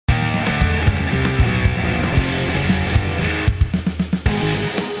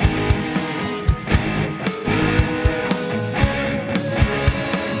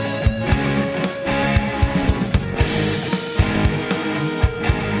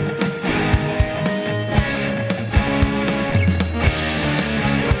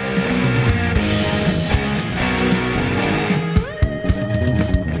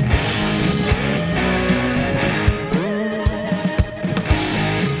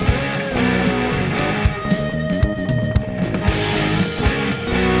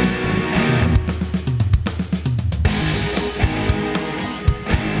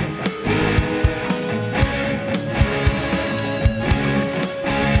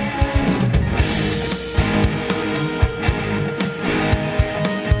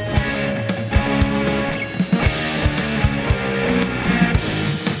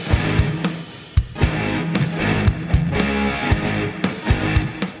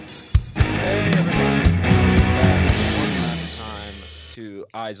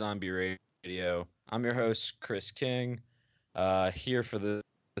iZombie Radio. I'm your host, Chris King, here for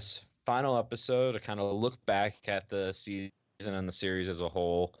this final episode to kind of look back at the season and the series as a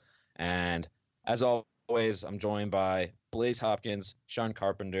whole. And as always, I'm joined by Blaze Hopkins, Sean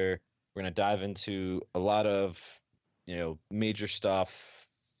Carpenter. We're going to dive into a lot of, major stuff,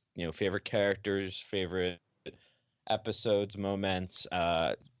 favorite characters, favorite episodes, moments,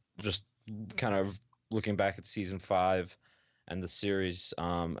 just kind of looking back at season 5 and the series,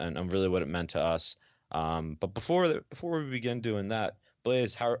 and really what it meant to us. But before we begin doing that,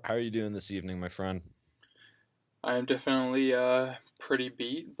 Blaze, how are you doing this evening, my friend? I am definitely pretty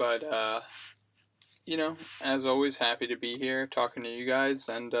beat, but as always, happy to be here talking to you guys,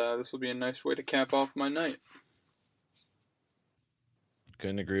 and this will be a nice way to cap off my night.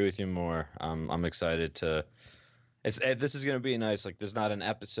 Couldn't agree with you more. I'm excited to. This is gonna be nice. Like, there's not an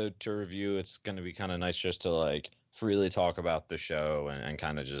episode to review. It's gonna be kind of nice just to like freely talk about the show and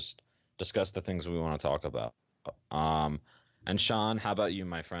kind of just discuss the things we want to talk about. Um, and Sean, how about you,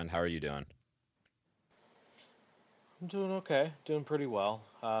 my friend? How are you doing? I'm doing okay, doing pretty well.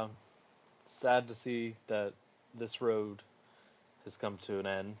 Sad to see that this road has come to an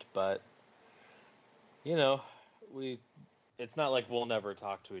end, but you know, we it's not like we'll never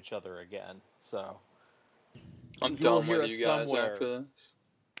talk to each other again. So I'm you will done hear with us you guys somewhere. after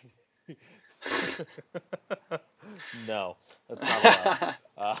this. No, that's not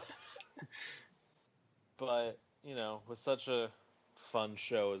allowed. But with such a fun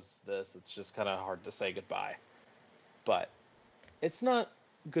show as this, it's just kind of hard to say goodbye. But it's not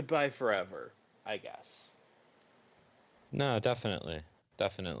goodbye forever, I guess. No, definitely.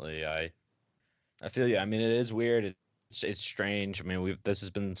 I feel you. I mean, it is weird. It's strange. I mean, this has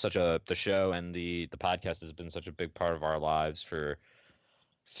been such the show and the podcast has been such a big part of our lives for a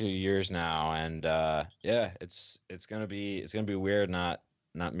few years now, and yeah, it's gonna be weird not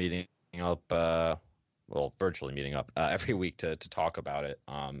meeting up, well, virtually meeting up every week to talk about it,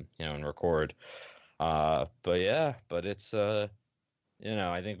 and record. But yeah, but it's I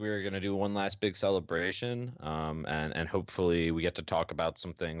think we were gonna do one last big celebration, and hopefully we get to talk about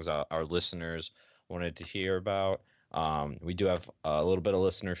some things our listeners wanted to hear about. We do have a little bit of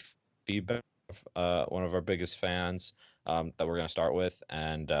listener feedback. One of our biggest fans, that we're gonna start with,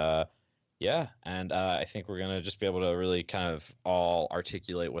 and yeah, and I think we're gonna just be able to really kind of all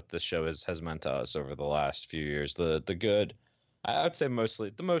articulate what this show has meant to us over the last few years. The good, I would say mostly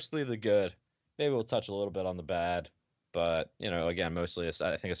the good. Maybe we'll touch a little bit on the bad, but again, mostly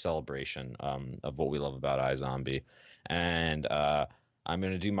I think a celebration, of what we love about iZombie, and I'm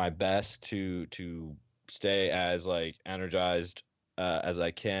gonna do my best to stay as like energized as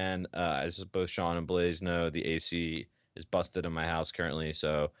I can. As both Sean and Blaze know, the AC is busted in my house currently,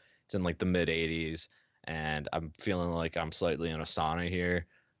 so it's in like the mid 80s, and I'm feeling like I'm slightly in a sauna here.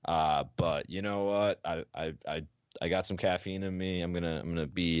 But you know what? I got some caffeine in me. I'm gonna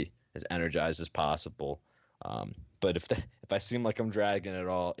be as energized as possible. But if I seem like I'm dragging at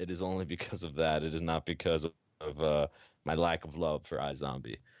all, it is only because of that. It is not because of my lack of love for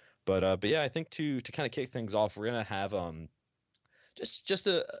iZombie. But yeah, I think to kind of kick things off, we're gonna have just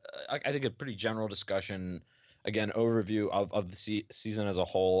I think a pretty general discussion, again, overview of the season as a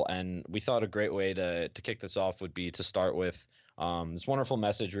whole. And we thought a great way to kick this off would be to start with this wonderful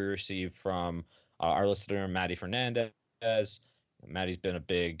message we received from our listener Maddie Fernandez. Maddie's been a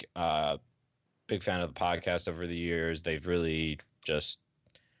big fan of the podcast over the years. They've really just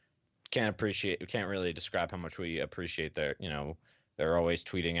can't really describe how much we appreciate they're always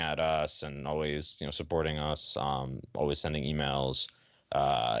tweeting at us and always supporting us, always sending emails,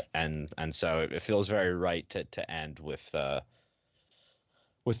 and so it feels very right to end with their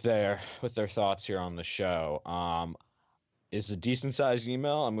thoughts here on the show. It's a decent sized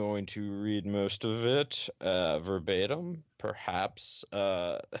email. I'm going to read most of it verbatim, perhaps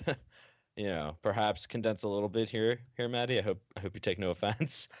perhaps condense a little bit here, Maddie. I hope you take no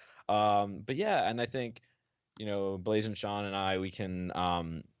offense. But yeah, and I think Blaze and Sean and I, we can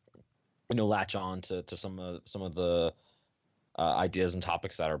latch on to some of the ideas and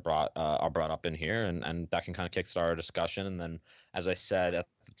topics that are brought up in here, and that can kind of kickstart our discussion. And then, as I said at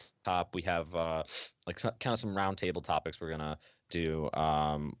the top, we have kind of some roundtable topics we're gonna do,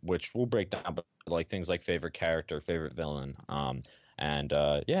 which we'll break down, but like things like favorite character, favorite villain, and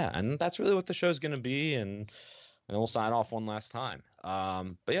yeah, and that's really what the show's gonna be. And we'll sign off one last time.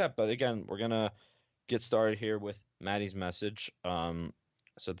 But yeah, but again, we're gonna get started here with Maddie's message.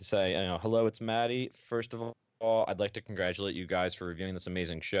 So to say, hello, it's Maddie. First of all, I'd like to congratulate you guys for reviewing this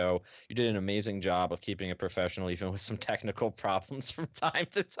amazing show. You did an amazing job of keeping it professional, even with some technical problems from time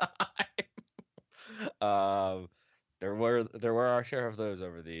to time. um, there were our share of those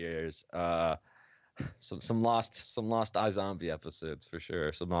over the years. Some lost iZombie episodes for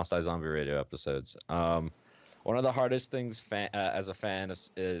sure. Some lost iZombie radio episodes. One of the hardest things as a fan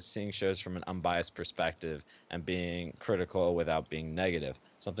is seeing shows from an unbiased perspective and being critical without being negative.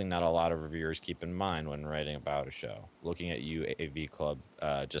 Something that a lot of reviewers keep in mind when writing about a show. Looking at you, AV Club.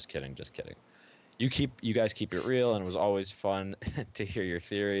 Just kidding. You guys keep it real, and it was always fun to hear your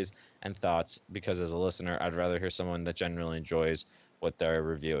theories and thoughts, because as a listener, I'd rather hear someone that genuinely enjoys what they're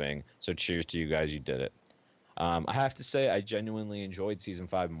reviewing. So cheers to you guys, you did it. I have to say, I genuinely enjoyed Season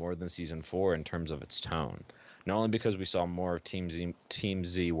 5 more than Season 4 in terms of its tone. Not only because we saw more of Team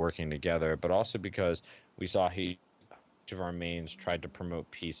Z working together, but also because we saw each of our mains tried to promote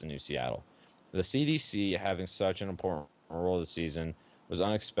peace in New Seattle. The CDC having such an important role this season was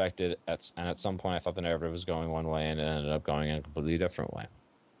unexpected, and at some point I thought the narrative was going one way and it ended up going in a completely different way.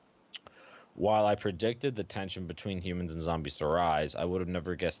 While I predicted the tension between humans and zombies to rise, I would have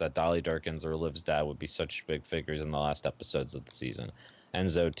never guessed that Dolly Durkins or Liv's dad would be such big figures in the last episodes of the season.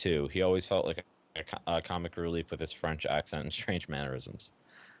 Enzo, too. He always felt like a comic relief with his French accent and strange mannerisms.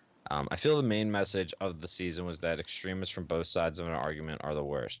 I feel the main message of the season was that extremists from both sides of an argument are the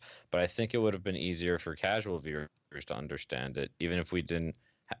worst, but I think it would have been easier for casual viewers to understand it, even if we didn't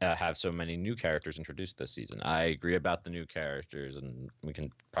have so many new characters introduced this season. I agree about the new characters, and we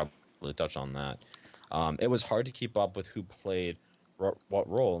can probably touch on that. It was hard to keep up with who played what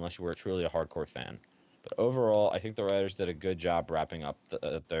role unless you were truly a hardcore fan. But overall, I think the writers did a good job wrapping up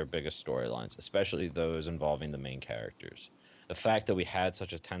their biggest storylines, especially those involving the main characters. The fact that we had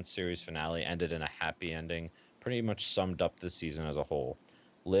such a tense series finale ended in a happy ending pretty much summed up this season as a whole.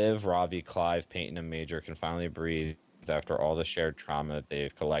 Liv, Ravi, Clive, Peyton, and Major can finally breathe after all the shared trauma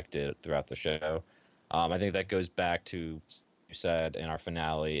they've collected throughout the show. I think that goes back to you said in our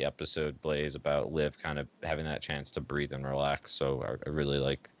finale episode, Blaze, about Liv kind of having that chance to breathe and relax. So I really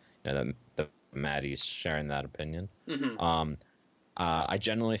like that Maddie's sharing that opinion. Mm-hmm. I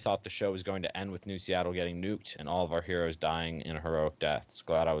genuinely thought the show was going to end with New Seattle getting nuked and all of our heroes dying in heroic deaths.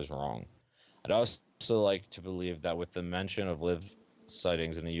 Glad I was wrong. I'd also like to believe that with the mention of Liv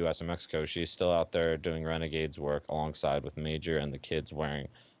sightings in the U.S. and Mexico, she's still out there doing Renegade's work alongside with Major and the kids wearing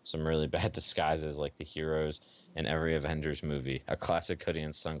some really bad disguises like the heroes in every Avengers movie, a classic hoodie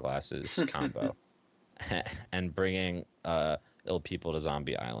and sunglasses combo, and bringing ill people to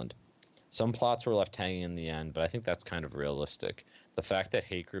Zombie Island. Some plots were left hanging in the end, but I think that's kind of realistic. The fact that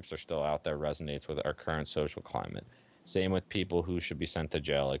hate groups are still out there resonates with our current social climate. Same with people who should be sent to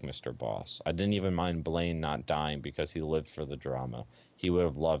jail like Mr. Boss. I didn't even mind Blaine not dying because he lived for the drama. He would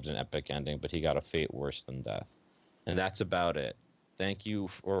have loved an epic ending, but he got a fate worse than death. And that's about it. Thank you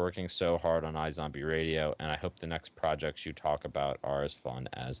for working so hard on iZombie Radio, and I hope the next projects you talk about are as fun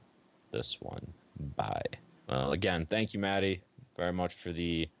as this one. Bye. Well, again, thank you, Maddie, very much for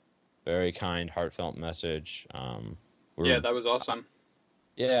the very kind, heartfelt message. Yeah, that was awesome.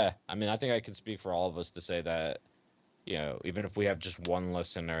 Yeah, I mean, I think I can speak for all of us to say that, even if we have just one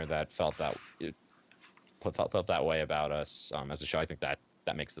listener that felt that way about us as a show, I think that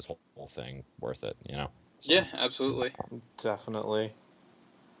makes this whole thing worth it. So. Yeah, absolutely. Definitely.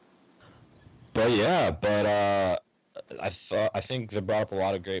 But I think they brought up a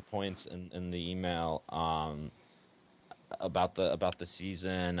lot of great points in the email about the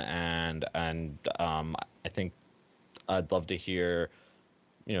season, and I think I'd love to hear,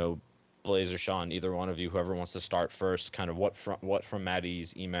 Blaze or Sean, either one of you, whoever wants to start first, kind of what from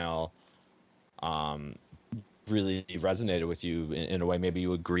Maddie's email really resonated with you in a way. Maybe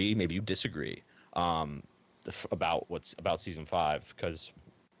you agree, maybe you disagree about season 5, because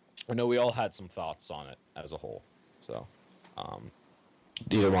I know we all had some thoughts on it as a whole. So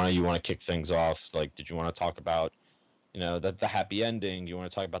either one of you want to kick things off? Like, did you want to talk about the happy ending? Do you want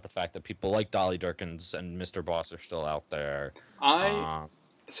to talk about the fact that people like Dolly Durkins and Mr. Boss are still out there?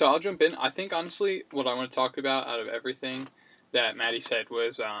 So I'll jump in. I think, honestly, what I want to talk about out of everything that Maddie said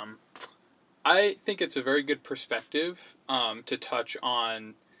was, I think it's a very good perspective to touch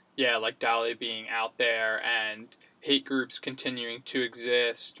on, like Dolly being out there and hate groups continuing to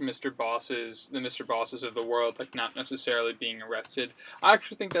exist, the Mr. Bosses of the world, like, not necessarily being arrested. I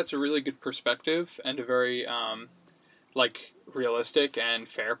actually think that's a really good perspective and a very, realistic and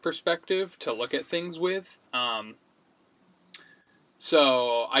fair perspective to look at things with.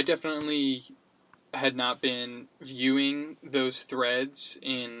 So I definitely had not been viewing those threads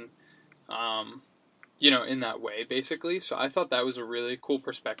in that way, basically. So I thought that was a really cool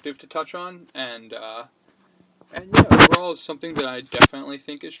perspective to touch on, and overall it's something that I definitely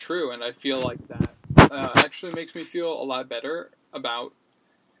think is true, and I feel like that actually makes me feel a lot better about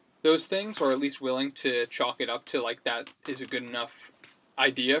those things, or at least willing to chalk it up to like that is a good enough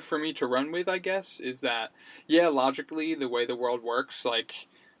idea for me to run with, I guess, is that, yeah, logically, the way the world works, like,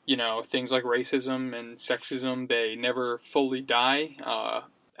 things like racism and sexism, they never fully die.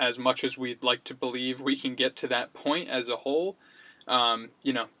 As much as we'd like to believe we can get to that point as a whole,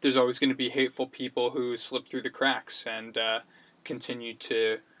 there's always going to be hateful people who slip through the cracks and continue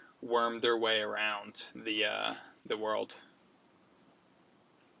to worm their way around the world.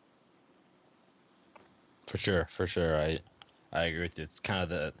 For sure, for sure. I agree with you. It's kind of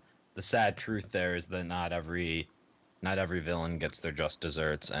the sad truth there is that not every villain gets their just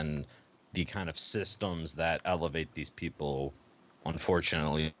desserts, and the kind of systems that elevate these people,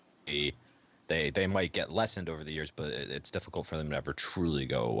 unfortunately, they might get lessened over the years, but it's difficult for them to ever truly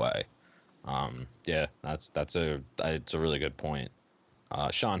go away. Yeah, it's a really good point.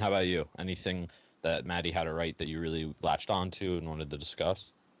 Sean, how about you? Anything that Maddie had to write that you really latched onto and wanted to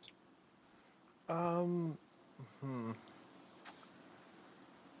discuss?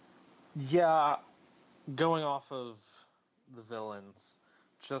 Yeah, going off of the villains,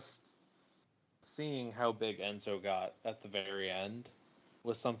 just seeing how big Enzo got at the very end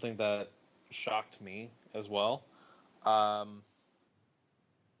was something that shocked me as well. I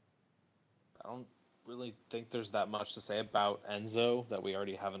don't really think there's that much to say about Enzo that we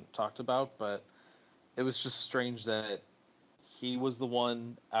already haven't talked about, but it was just strange that he was the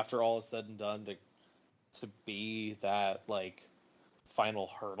one, after all is said and done, to be that like final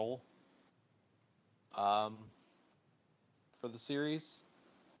hurdle for the series,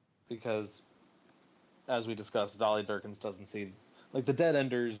 because as we discussed, Dolly Durkins doesn't see like the dead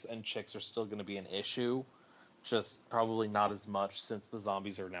enders and chicks are still going to be an issue, just probably not as much since the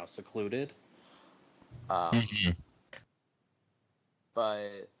zombies are now secluded. But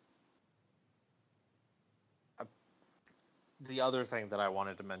the other thing that I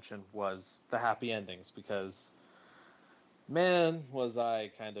wanted to mention was the happy endings, because man, was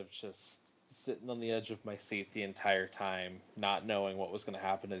I kind of just sitting on the edge of my seat the entire time, not knowing what was going to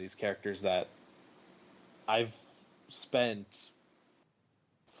happen to these characters that I've spent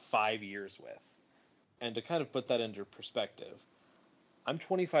 5 years with. And to kind of put that into perspective, I'm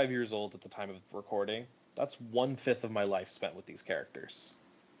 25 years old at the time of recording. That's 1/5 of my life spent with these characters.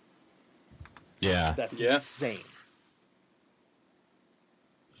 Yeah. That's insane.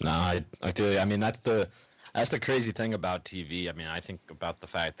 No, I feel you. I mean, that's the crazy thing about TV. I mean, I think about the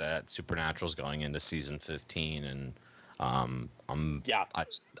fact that Supernatural's going into season 15, and I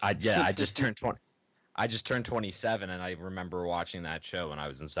just turned 20. I just turned 27, and I remember watching that show when I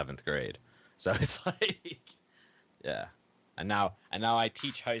was in 7th grade. So it's like, yeah. And now I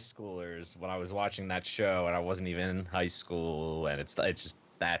teach high schoolers when I was watching that show, and I wasn't even in high school, and it's just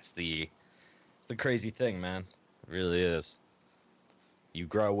it's the crazy thing, man. It really is. You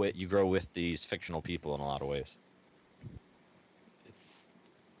grow with these fictional people in a lot of ways.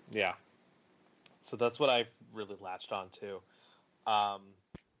 Yeah. So that's what I really latched on to.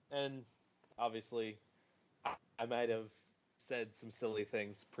 And obviously, I might have said some silly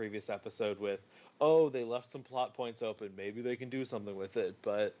things previous episode with, oh, they left some plot points open. Maybe they can do something with it.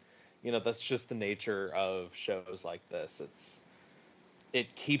 But, that's just the nature of shows like this.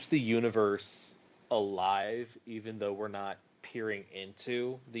 It keeps the universe alive, even though we're not peering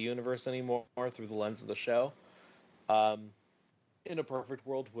into the universe anymore through the lens of the show. In a perfect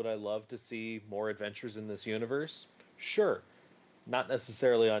world, would I love to see more adventures in this universe? Sure. Not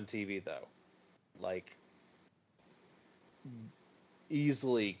necessarily on TV, though. Like,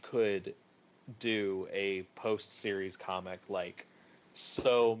 easily could do a post-series comic like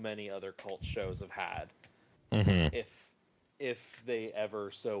so many other cult shows have had, if they ever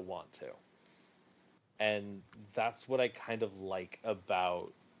so want to. And that's what I kind of like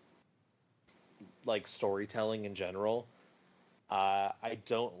about like storytelling in general. I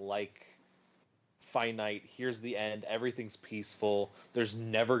don't like finite, here's the end, everything's peaceful, there's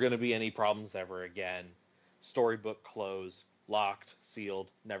never going to be any problems ever again, storybook close, locked, sealed,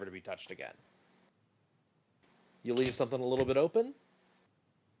 never to be touched again. You leave something a little bit open,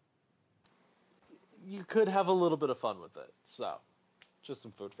 you could have a little bit of fun with it. So, just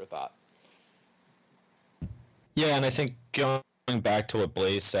some food for thought. Yeah, and I think going back to what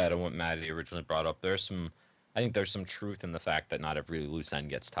Blaze said and what Maddie originally brought up, I think there's some truth in the fact that not every loose end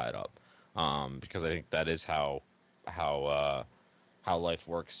gets tied up, because I think that is how life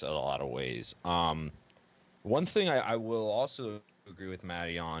works in a lot of ways. One thing I will also agree with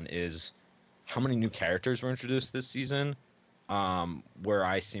Maddie on is how many new characters were introduced this season, where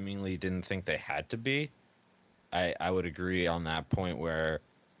I seemingly didn't think they had to be. I would agree on that point where,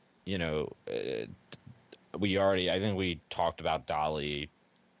 I think we talked about Dolly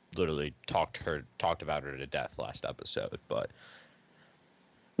literally talked about her to death last episode. But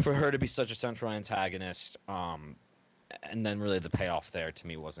for her to be such a central antagonist, and then really the payoff there to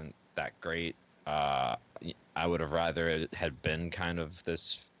me wasn't that great. Uh, I would have rather it had been kind of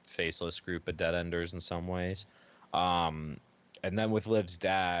this faceless group of dead enders in some ways. Um, and then with Liv's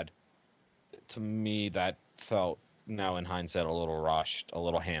dad, to me that felt, now in hindsight, a little rushed, a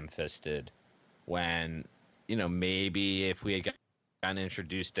little ham-fisted. When, maybe if we had gotten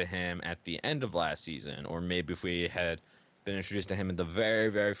introduced to him at the end of last season, or maybe if we had been introduced to him in the very,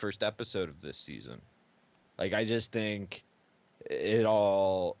 very first episode of this season. Like, I just think it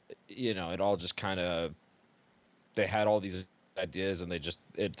all, it all just kind of, they had all these ideas and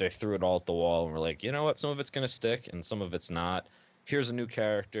they threw it all at the wall and were like, you know what, some of it's going to stick and some of it's not. Here's a new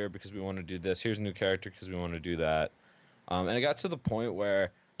character because we want to do this. Here's a new character because we want to do that. And it got to the point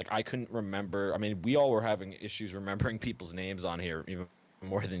where, like, I couldn't remember. I mean, we all were having issues remembering people's names on here even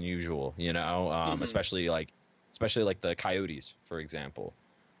more than usual, especially like the Coyotes, for example,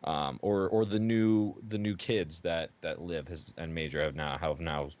 or the new kids that Liv has and Major have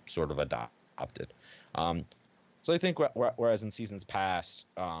now sort of adopted. So I think whereas in seasons past,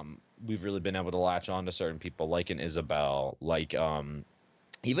 we've really been able to latch on to certain people, like an Isabel, like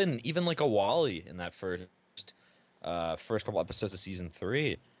even like a Wally in that first couple episodes of season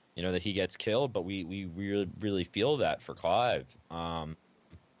 3, that he gets killed, but we really feel that for Clive.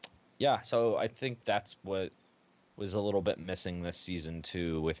 Yeah, so I think that's what was a little bit missing this season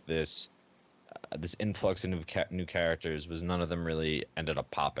too, with this influx of new characters, was none of them really ended up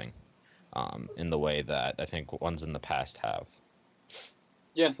popping in the way that I think ones in the past have.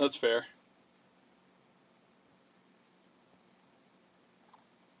 Yeah, that's fair.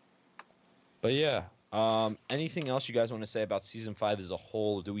 But yeah, anything else you guys want to say about season 5 as a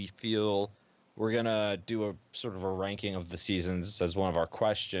whole? Do we feel we're gonna do a sort of a ranking of the seasons as one of our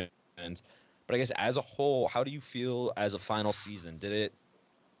questions? But I guess as a whole, how do you feel as a final season? Did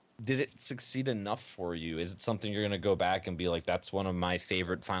it succeed enough for you? Is it something you're gonna go back and be like, that's one of my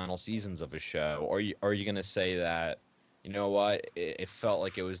favorite final seasons of a show? Or are you gonna say that, you know what, it felt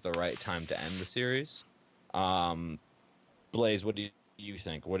like it was the right time to end the series? Blaze, what do you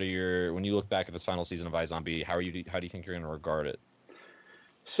think? When you look back at this final season of iZombie, how do you think you're gonna regard it?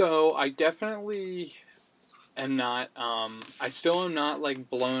 So I definitely am not. I still am not like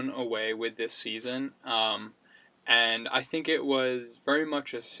blown away with this season. And I think it was very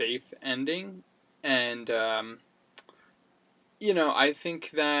much a safe ending. And I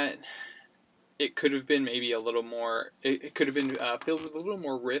think that it could have been maybe a little more. It could have been filled with a little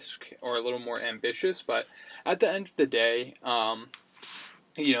more risk or a little more ambitious. But at the end of the day,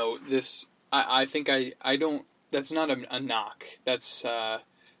 this. I think I don't. That's not a knock. That's.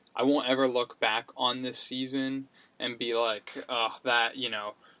 I won't ever look back on this season and be like, oh, that,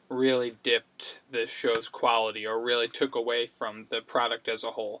 really dipped the show's quality or really took away from the product as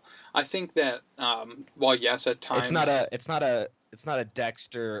a whole. I think that, while yes, at times it's not a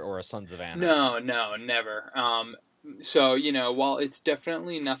Dexter or a Sons of Anarchy. No, never. So while it's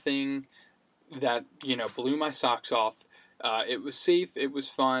definitely nothing that blew my socks off, it was safe, it was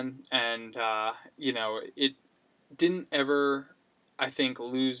fun, and it didn't ever, I think,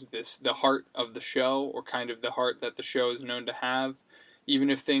 lose the heart of the show, or kind of the heart that the show is known to have,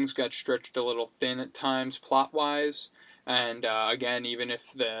 even if things got stretched a little thin at times plot-wise, and again, even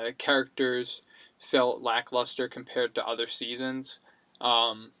if the characters felt lackluster compared to other seasons.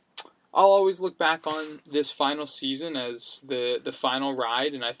 I'll always look back on this final season as the final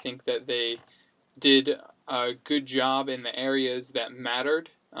ride, and I think that they did a good job in the areas that mattered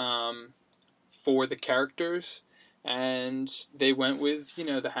for the characters, and they went with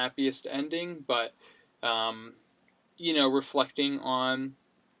the happiest ending. But reflecting on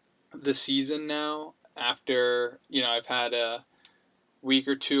the season now, after I've had a week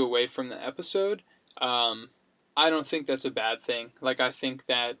or two away from the episode, I don't think that's a bad thing. Like, I think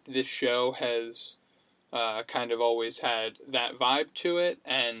that this show has kind of always had that vibe to it,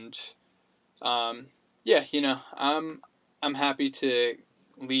 and yeah, I'm happy to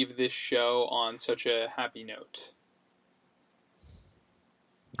leave this show on such a happy note.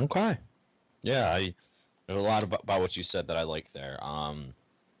 Okay. Yeah, there's a lot about what you said that I like there.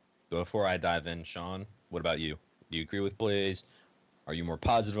 Before I dive in, Sean, what about you? Do you agree with Blaze? Are you more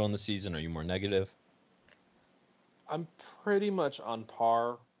positive on the season? Are you more negative? I'm pretty much on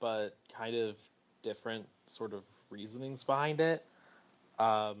par, but kind of different sort of reasonings behind it.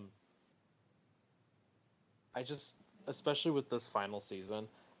 Um, I just, especially with this final season,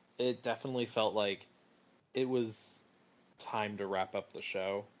 it definitely felt like it was time to wrap up the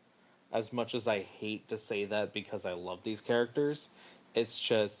show. As much as I hate to say that because I love these characters, It's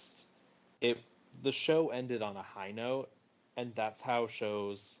just it. The show ended on a high note, and that's how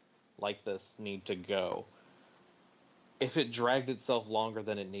shows like this need to go. If it dragged itself longer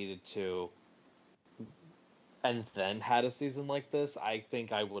than it needed to, and then had a season like this, I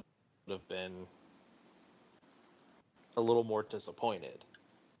think I would have been a little more disappointed.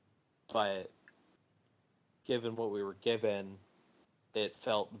 But given what we were given, it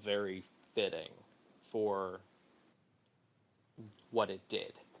felt very fitting for what it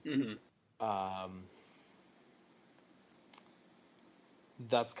did. Mm-hmm.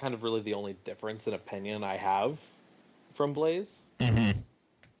 That's kind of really the only difference in opinion I have from Blaze. Mm-hmm.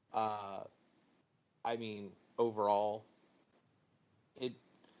 I mean, overall, it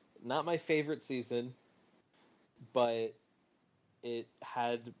not my favorite season, but it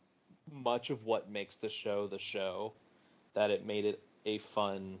had much of what makes the show, that it made it a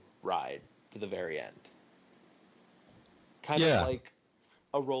fun ride to the very end. Kind of like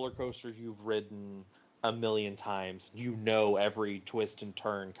a roller coaster you've ridden a million times. You know every twist and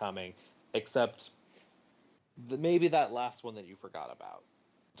turn coming, except maybe that last one that you forgot about.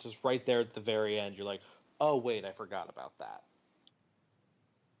 Just right there at the very end, you're like, oh, wait, I forgot about that.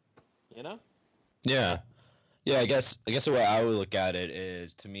 You know? Yeah. Yeah, I guess the way I would look at it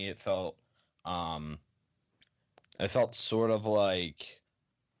is, to me, it felt sort of like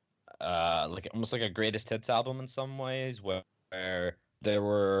almost like a greatest hits album in some ways, where there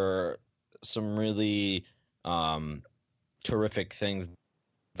were some really terrific things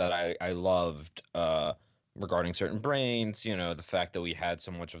that I loved regarding certain brains. You know, the fact that we had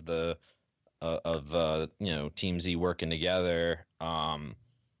so much of the Team Z working together.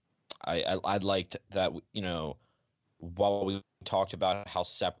 I liked that, while we talked about how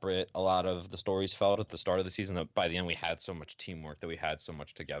separate a lot of the stories felt at the start of the season, that by the end we had so much teamwork, that we had so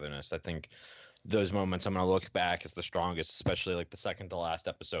much togetherness. I think those moments I'm going to look back as the strongest, especially like the second to last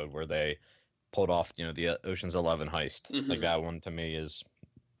episode where they pulled off, the Ocean's 11 heist. Mm-hmm. Like, that one to me is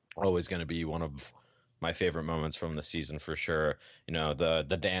always going to be one of my favorite moments from the season for sure.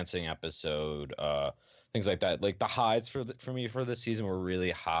 The dancing episode, things like that. Like, the highs for me for this season were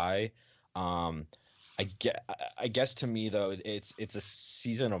really high. I guess to me though, it's a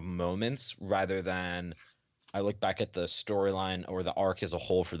season of moments rather than I look back at the storyline or the arc as a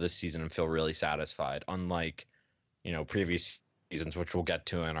whole for this season and feel really satisfied. Unlike, previous seasons, which we'll get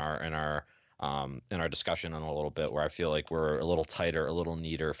to in our discussion in a little bit, where I feel like we're a little tighter, a little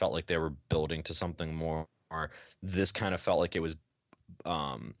neater. Felt like they were building to something more. This kind of felt like it was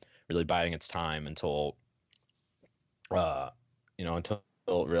really biding its time until until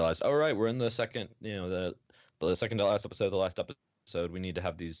it realized, all right, we're in the second, the second to last episode, the last episode. We need to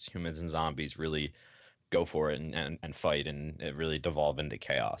have these humans and zombies really go for it and fight, and it really devolve into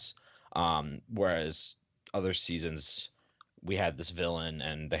chaos. Whereas other seasons, we had this villain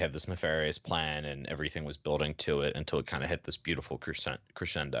and they had this nefarious plan and everything was building to it until it kind of hit this beautiful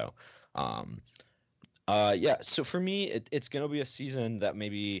crescendo. So for me, it's going to be a season that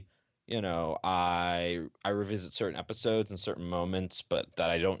maybe, I revisit certain episodes and certain moments, but that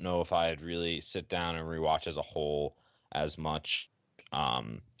I don't know if I'd really sit down and rewatch as a whole as much.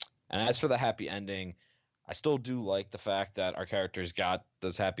 And as for the happy ending, I still do like the fact that our characters got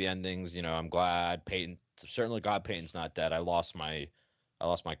those happy endings. I'm certainly glad Peyton's not dead. I lost my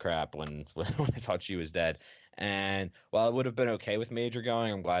crap when I thought she was dead. And while I would have been okay with Major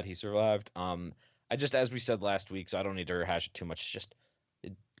going, I'm glad he survived. I just, as we said last week, so I don't need to rehash it too much. Just,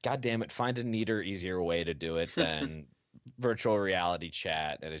 God damn it, find a neater, easier way to do it than virtual reality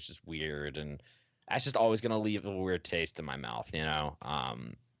chat. And it's just weird, and that's just always gonna leave a weird taste in my mouth,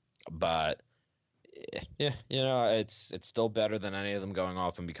 But yeah, it's still better than any of them going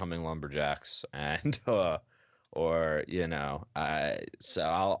off and becoming lumberjacks, and so I'll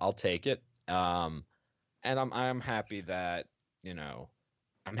take it. And I'm happy that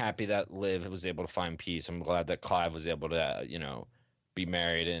Liv was able to find peace. I'm glad that Clive was able to be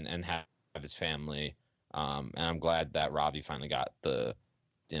married and have his family. And I'm glad that Robbie finally got the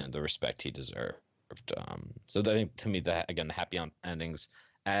respect he deserved. So I think, to me, that again, the happy endings,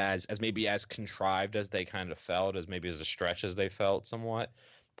 as maybe as contrived as they kind of felt, as maybe as a stretch as they felt somewhat,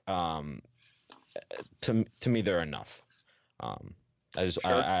 to me they're enough.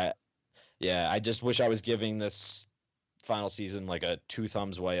 I just wish I was giving this final season like a 2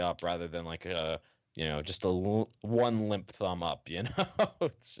 thumbs way up rather than like a just a one limp thumb up.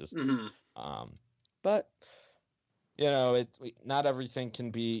 It's just but not everything can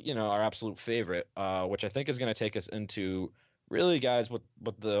be our absolute favorite, which I think is going to take us into, really, guys, what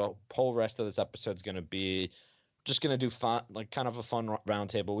the whole rest of this episode is going to be. Just going to do fun, like kind of a fun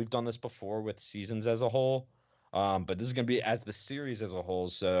roundtable. We've done this before with seasons as a whole. But this is going to be as the series as a whole.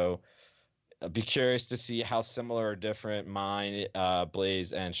 So I'll be curious to see how similar or different mine,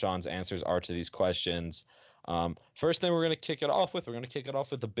 Blaze, and Sean's answers are to these questions. First thing we're going to kick it off with,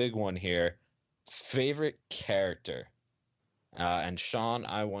 the big one here. Favorite character. And Sean,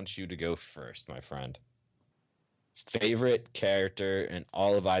 I want you to go first, my friend. Favorite character in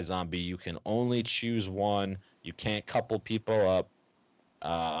all of iZombie. You can only choose one. You can't couple people up.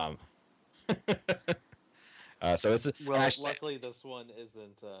 Um, so it's Well, luckily this one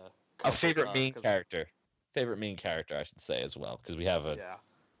isn't a favorite main character. Favorite main character, I should say as well, because we have a. Yeah.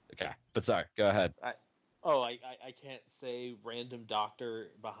 Okay, but sorry, go ahead. I can't say random doctor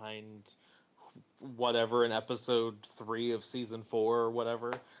behind whatever in episode 3 of season 4 or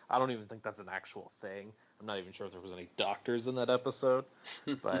whatever. I don't even think that's an actual thing. I'm not even sure if there was any doctors in that episode,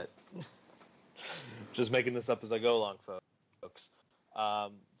 but just making this up as I go along, folks.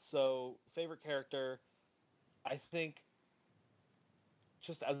 So favorite character, I think,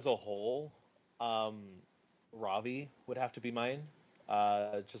 just as a whole, Ravi would have to be mine,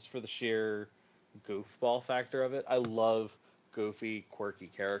 just for the sheer goofball factor of it. I love goofy,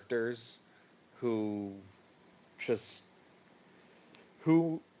 quirky characters who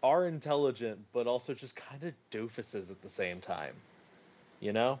are intelligent, but also just kind of doofuses at the same time,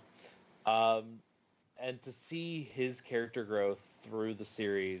 you know? And to see his character growth through the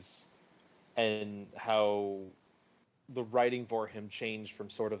series and how the writing for him changed from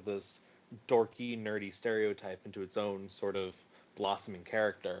sort of this dorky, nerdy stereotype into its own sort of blossoming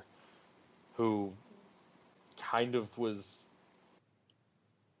character who kind of was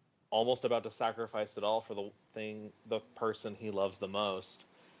almost about to sacrifice it all for the person he loves the most.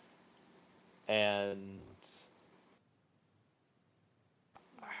 And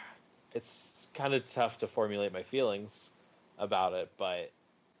it's kind of tough to formulate my feelings about it, but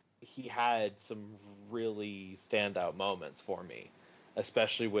he had some really standout moments for me,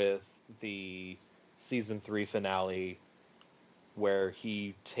 especially with the season 3 finale where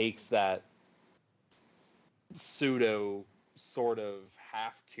he takes that pseudo sort of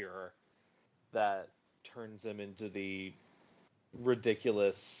half cure that turns him into the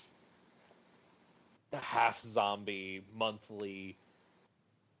ridiculous half zombie monthly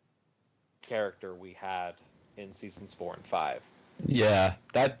character we had in seasons 4 and 5. Yeah,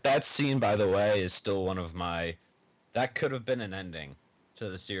 that scene, by the way, is still one of my. That could have been an ending to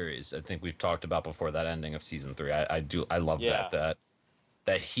the series. I think we've talked about before that ending of season 3. I love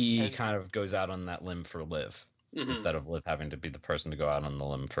that he kind of goes out on that limb for Liv instead of Liv having to be the person to go out on the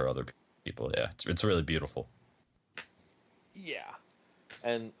limb for other people. Yeah, it's really beautiful. Yeah,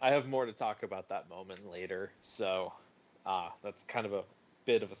 and I have more to talk about that moment later. So that's kind of a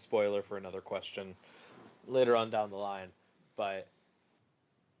bit of a spoiler for another question later on down the line. But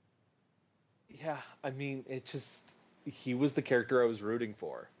yeah, I mean, he was the character I was rooting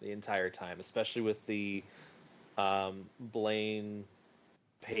for the entire time, especially with the Blaine,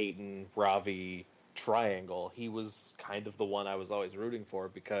 Peyton, Ravi triangle. He was kind of the one I was always rooting for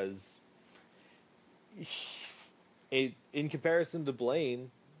because in comparison to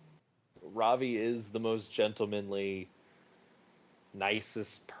Blaine, Ravi is the most gentlemanly,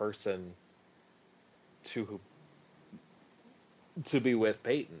 nicest person to be with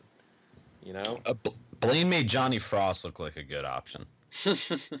Peyton. You know, Blaine made Johnny Frost look like a good option.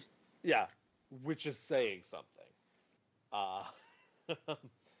 Yeah, which is saying something.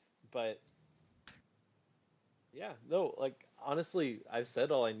 But yeah, no, like honestly, I've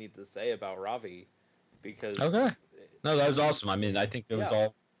said all I need to say about Ravi because okay, no, that was awesome. I mean, I think there was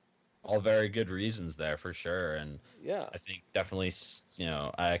all very good reasons there for sure, and yeah, I think definitely, you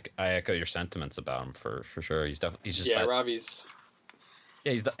know, I echo your sentiments about him for sure. He's just Ravi's.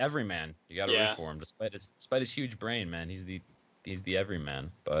 Yeah, he's the everyman. You got to root for him, despite his huge brain, man. He's the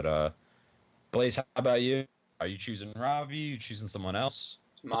everyman. But Blaze, how about you? Are you choosing Ravi? Are you choosing someone else?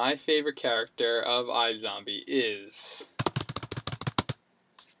 My favorite character of iZombie is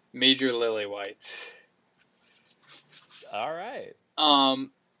Major Lillywhite. All right.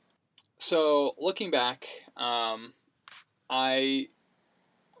 So looking back, I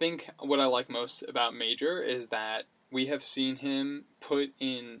think what I like most about Major is that we have seen him put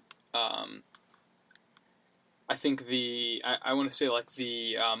in, I think I want to say like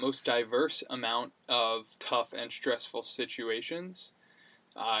the most diverse amount of tough and stressful situations.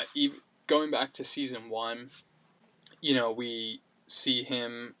 Going back to season 1, you know, we see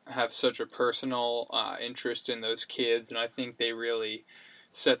him have such a personal interest in those kids, and I think they really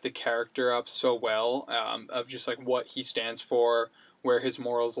set the character up so well, of just like what he stands for, where his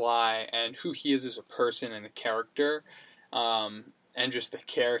morals lie, and who he is as a person and a character. just the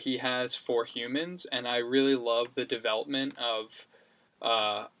care he has for humans, and I really love the development of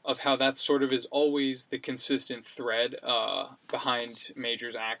how that sort of is always the consistent thread behind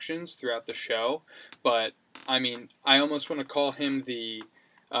Major's actions throughout the show. But I mean, I almost want to call him the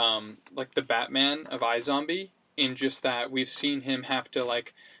like the Batman of iZombie, in just that we've seen him have to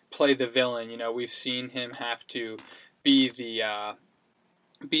like play the villain. You know, we've seen him have to be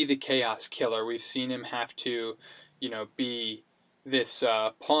the chaos killer. We've seen him have to, be this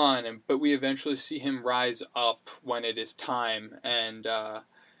pawn, but we eventually see him rise up when it is time, and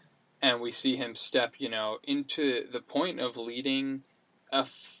we see him step, into the point of leading a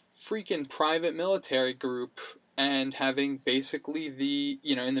freaking private military group and having basically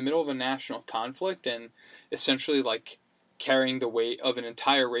in the middle of a national conflict and essentially like carrying the weight of an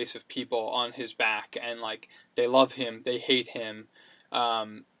entire race of people on his back, and like they love him, they hate him.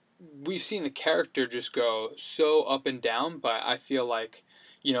 We've seen the character just go so up and down, but I feel like,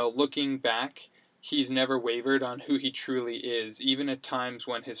 looking back, he's never wavered on who he truly is, even at times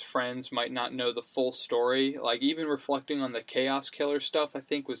when his friends might not know the full story. Like, even reflecting on the Chaos Killer stuff, I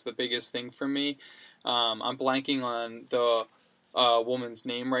think, was the biggest thing for me. I'm blanking on the woman's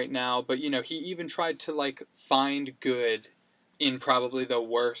name right now, but, he even tried to, like, find good in probably the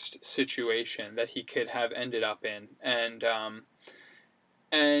worst situation that he could have ended up in.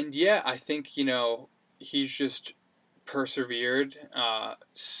 And yeah, I think, he's just persevered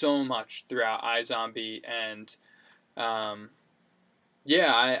so much throughout iZombie, and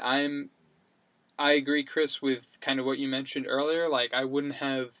yeah, I agree, Chris, with kind of what you mentioned earlier. Like, I wouldn't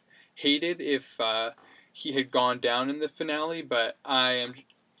have hated if he had gone down in the finale, but I am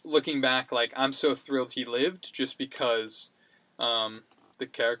looking back, like, I'm so thrilled he lived, just because the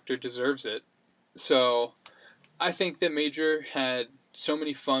character deserves it. So I think that Major had so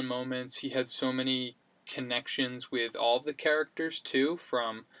many fun moments. He had so many connections with all of the characters too.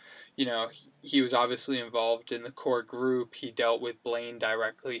 From, he was obviously involved in the core group. He dealt with Blaine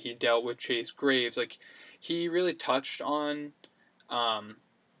directly. He dealt with Chase Graves. Like, he really touched on a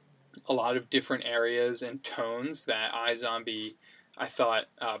lot of different areas and tones that iZombie, I thought,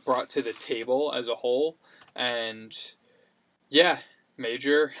 brought to the table as a whole. And yeah,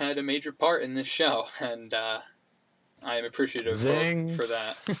 Major had a major part in this show, and I am appreciative for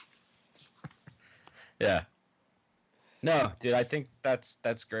that. Yeah. No, dude, I think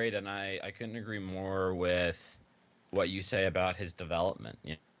that's great, and I couldn't agree more with what you say about his development.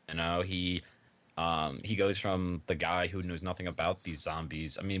 He goes from the guy who knows nothing about these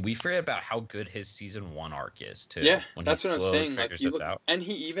zombies. I mean, we forget about how good his season 1 arc is too. Yeah, that's what I'm saying. Like, and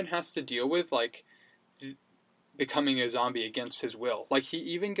he even has to deal with like becoming a zombie against his will. Like, he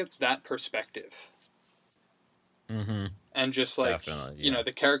even gets that perspective. Mm-hmm. And just like,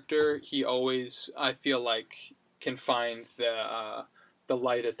 the character, he always, I feel like, can find the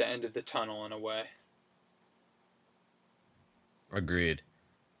light at the end of the tunnel in a way. Agreed.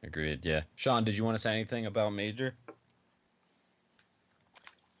 Yeah. Sean, did you want to say anything about Major?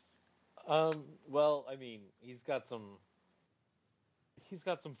 Well, I mean, he's got some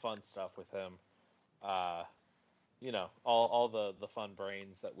fun stuff with him. All the fun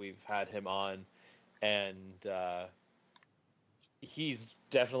brains that we've had him on, and he's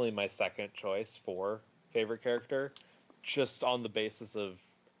definitely my second choice for favorite character, just on the basis of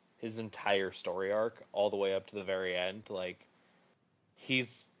his entire story arc all the way up to the very end. Like, he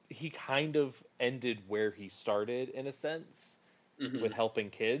kind of ended where he started, in a sense, with helping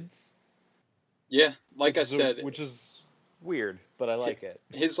kids. Yeah, like I said, which is weird, but I like it.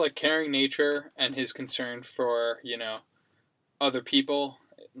 His like caring nature and his concern for other people,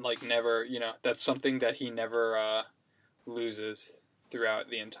 like, never, that's something that he never loses throughout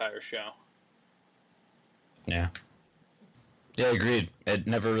the entire show. Yeah, agreed. It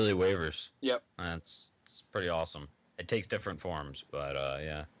never really wavers. Yep. It's pretty awesome. It takes different forms, but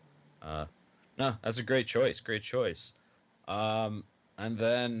yeah. No, that's a great choice. And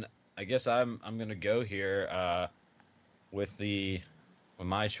then I guess I'm gonna go here with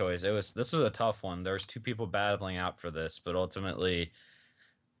my choice. This was a tough one. There was two people battling out for this, but ultimately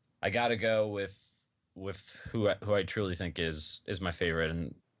I gotta go with who I truly think is my favorite,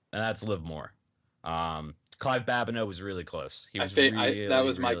 and that's Liv Moore. Clive Babineau was really close. That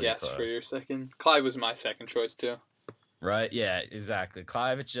was my guess for your second. Clive was my second choice too. Right? Yeah, exactly.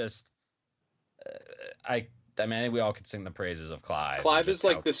 Clive, it's just, I mean, I think we all could sing the praises of Clive. Clive is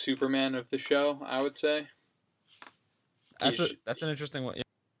like the Superman of the show, I would say. That's an interesting way.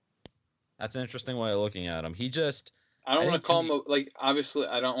 That's an interesting way of looking at him. I don't want to call him like, obviously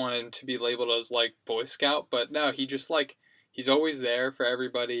I don't want him to be labeled as like Boy Scout, but no, he just like, he's always there for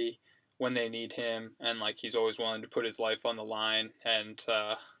everybody when they need him, and like he's always willing to put his life on the line and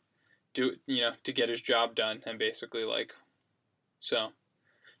do to get his job done, and basically like so.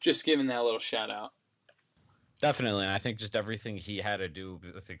 Just giving that little shout out. Definitely, and I think just everything he had to do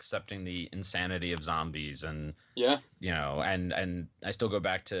with accepting the insanity of zombies, and Yeah, and I still go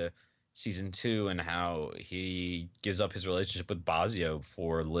back to season 2 and how he gives up his relationship with Basio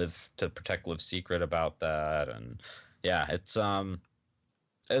for Liv to protect Liv's secret about that, and yeah, there's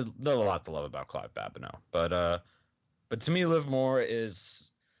a lot to love about Clive Babineau, but to me, Liv Moore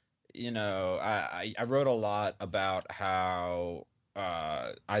is, I wrote a lot about how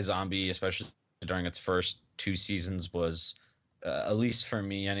iZombie, especially during its first 2 seasons, was at least for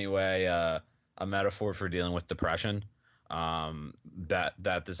me anyway, a metaphor for dealing with depression.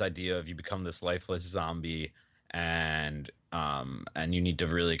 That this idea of you become this lifeless zombie, and you need to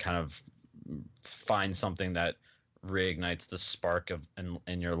really kind of find something that reignites the spark of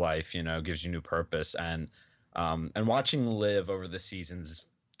in your life, gives you new purpose, and watching Liv over the seasons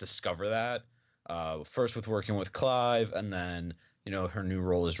discover that, first with working with Clive, and then her new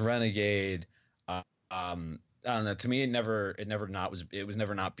role as Renegade. I don't know. To me, it was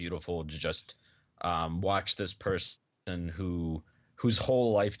never not beautiful to just watch this person whose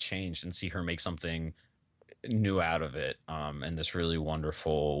whole life changed and see her make something new out of it, in this really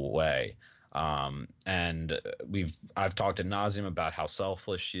wonderful way. And I've talked ad nauseum about how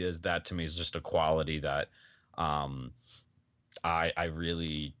selfless she is. That to me is just a quality that I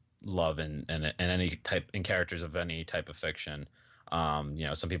really love in any type, in characters of any type of fiction.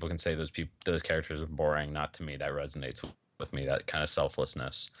 Some people can say those characters are boring. Not to me. That resonates with me. That kind of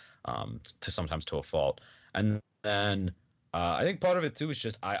selflessness, sometimes to a fault. And then I think part of it too is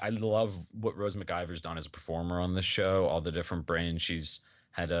just I love what Rose McIver's done as a performer on this show. All the different brains she's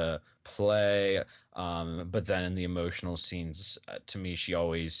had to play, but then in the emotional scenes, to me, she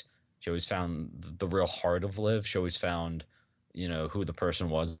always found the real heart of Liv. She always found, who the person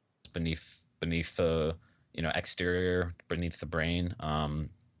was beneath the exterior, beneath the brain.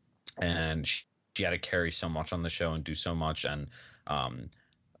 And she had to carry so much on the show and do so much, and I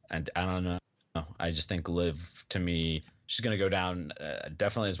don't know. I just think Liv, to me, she's gonna go down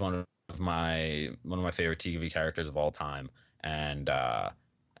definitely as one of my favorite TV characters of all time, and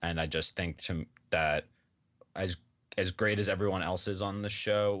I just think that as great as everyone else is on the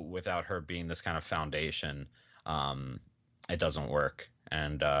show, without her being this kind of foundation, it doesn't work.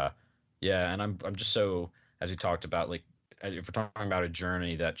 And yeah, and I'm just so, as we talked about, like, if we're talking about a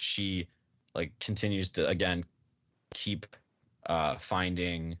journey that she like continues to again keep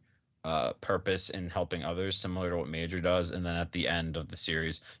finding purpose in helping others, similar to what Major does, and then at the end of the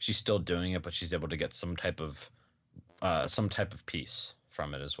series, she's still doing it, but she's able to get some type of peace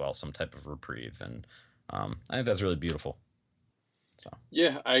from it as well, some type of reprieve, and I think that's really beautiful. So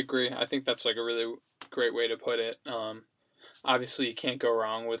yeah, I agree. I think that's like a really great way to put it. Obviously, you can't go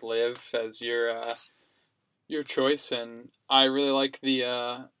wrong with Liv as your choice, and I really like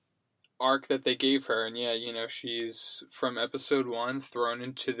the arc that they gave her. And yeah, she's from episode 1 thrown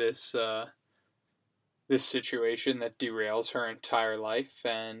into this this situation that derails her entire life,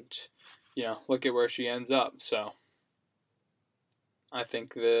 and look at where she ends up. So I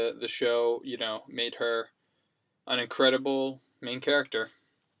think the show made her an incredible main character.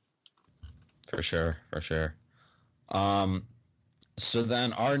 for sure. So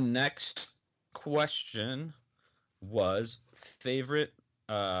then our next question was favorite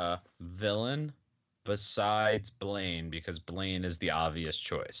villain besides Blaine, because Blaine is the obvious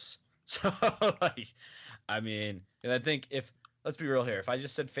choice. So like, I mean, I think, if let's be real here, if I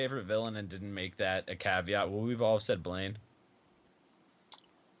just said favorite villain and didn't make that a caveat, well, we've all said Blaine.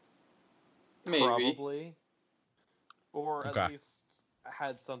 Maybe. Probably. Or Okay. at least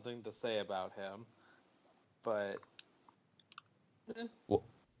had something to say about him. But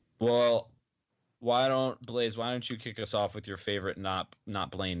Well, why don't you kick us off with your favorite not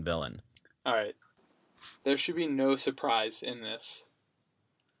Blaine villain? All right. There should be no surprise in this,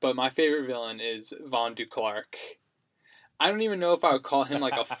 but my favorite villain is Von du Clark. I don't even know if I would call him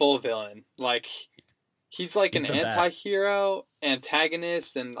like a full villain. Like, he's like an anti-hero,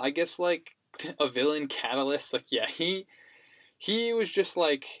 antagonist, and I guess like a villain catalyst. Like, yeah, he was just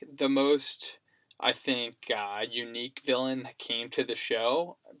like the most, I think, unique villain that came to the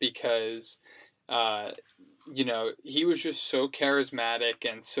show, because he was just so charismatic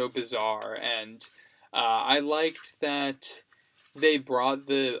and so bizarre, and I liked that they brought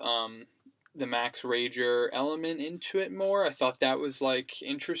the Max Rager element into it more. I thought that was like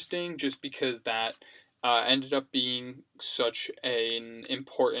interesting, just because that ended up being such an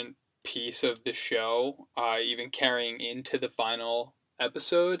important piece of the show, even carrying into the final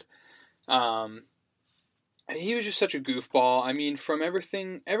episode. And he was just such a goofball. I mean, from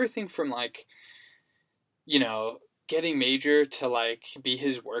everything from like, getting Major to like be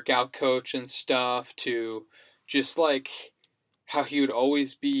his workout coach and stuff, to just like how he would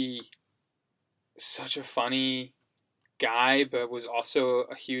always be such a funny guy, but was also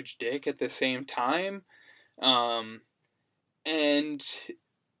a huge dick at the same time. And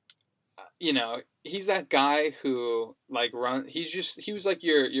he's that guy who like he was like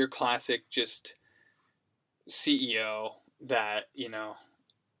your classic just CEO that,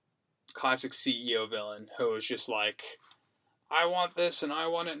 classic CEO villain who was just like, I want this and I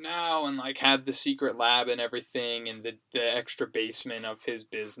want it now, and like had the secret lab and everything and the extra basement of his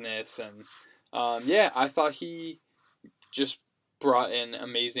business. And I thought he just brought an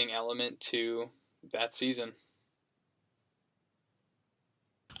amazing element to that season.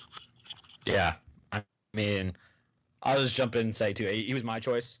 Yeah, I mean, I'll just jump in and say too, he was my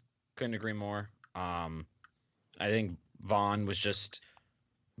choice. Couldn't agree more. I think Vaughn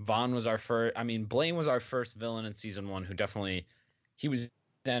was our first. I mean, Blaine was our first villain in season 1 who definitely he was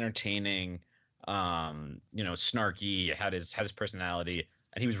entertaining, snarky, had his personality,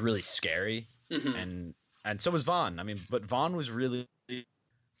 and he was really scary. Mm-hmm. And so was Vaughn. I mean, but Vaughn was really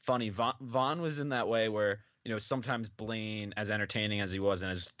funny. Vaughn was in that way where, sometimes Blaine, as entertaining as he was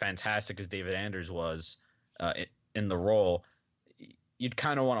and as fantastic as David Anders was in the role, you'd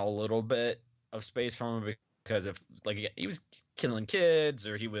kind of want a little bit of space from him, because if like he was killing kids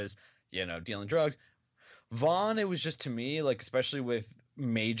or he was, dealing drugs. Vaughn, it was just, to me, like, especially with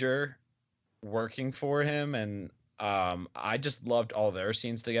Major working for him, and I just loved all their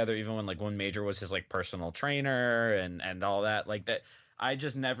scenes together, even when Major was his like personal trainer and all that, like that. I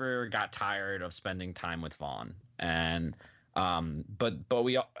just never got tired of spending time with Vaughn. And but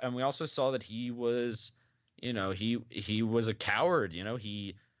we also saw that he was, he was a coward.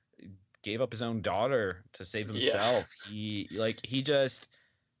 He gave up his own daughter to save Yeah. himself. He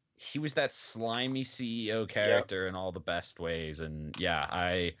was that slimy CEO Yep. character in all the best ways. And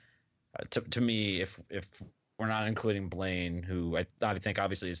yeah, to me, if we're not including Blaine, who I think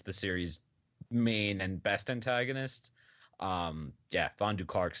obviously is the series' main and best antagonist, Von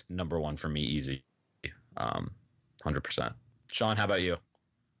Clark's number 1 for me, easy, 100%. Sean, how about you?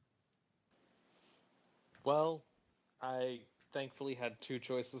 Well, I thankfully had 2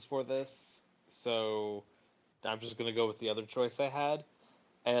 choices for this, so I'm just going to go with the other choice I had,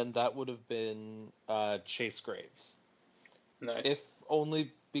 and that would have been Chase Graves. Nice. If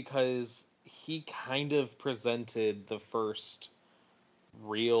only because he kind of presented the first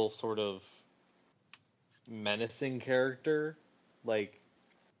real sort of menacing character, like,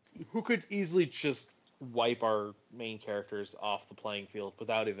 who could easily just wipe our main characters off the playing field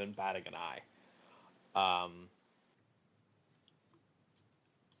without even batting an eye.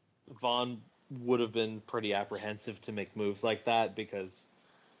 Vaughn would have been pretty apprehensive to make moves like that because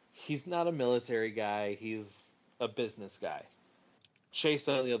he's not a military guy, he's a business guy. Chase,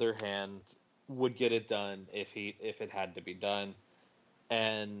 on the other hand, would get it done if it had to be done,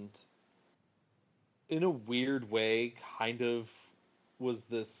 and in a weird way, kind of was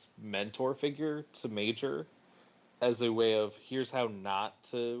this mentor figure to Major, as a way of, here's how not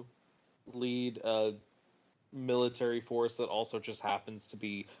to lead a military force that also just happens to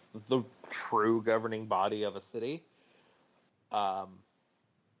be the true governing body of a city.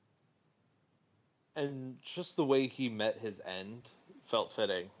 And just the way he met his end felt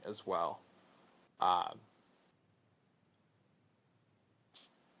fitting as well.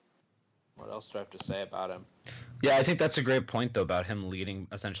 What else do I have to say about him? Yeah, I think that's a great point, though, about him leading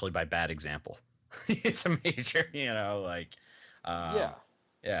essentially by bad example. It's a Major, yeah,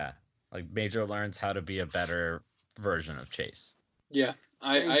 like Major learns how to be a better version of Chase. Yeah,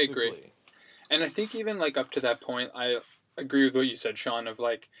 I agree. And I think even like up to that point, I agree with what you said, Sean, of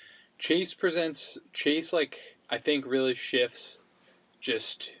like Chase, like, I think really shifts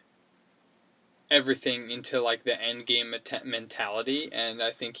just everything into like the end game mentality, and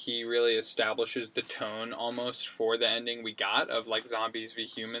I think he really establishes the tone almost for the ending we got of like zombies v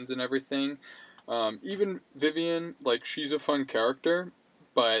humans and everything. Even Vivian, like, she's a fun character,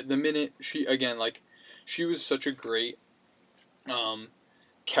 but the minute she was such a great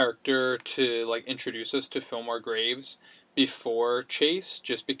character to like introduce us to Fillmore Graves before Chase,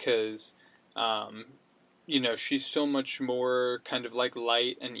 just because she's so much more kind of like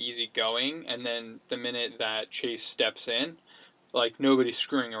light and easygoing, and then the minute that Chase steps in, like, nobody's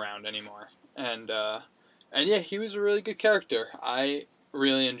screwing around anymore. And yeah, he was a really good character. I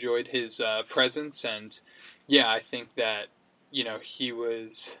really enjoyed his presence, and yeah, I think that he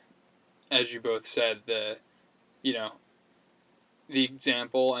was, as you both said, the the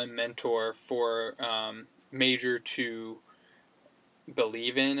example and mentor for Major to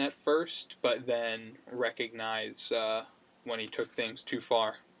believe in at first, but then recognize when he took things too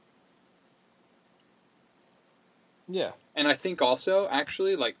far. Yeah. And I think also,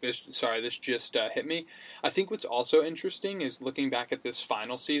 actually, this just hit me. I think what's also interesting is looking back at this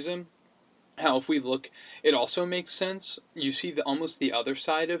final season, how if we look, it also makes sense. You see almost the other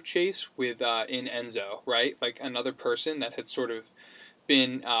side of Chase with in Enzo, right? Like another person that had sort of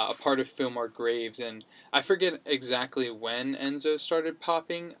been a part of Fillmore Graves, and I forget exactly when Enzo started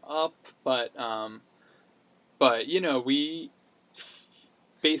popping up, but we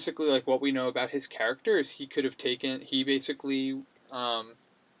basically, like, what we know about his character is he basically kind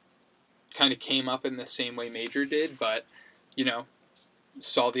of came up in the same way Major did, but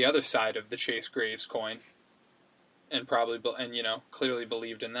saw the other side of the Chase Graves coin, and clearly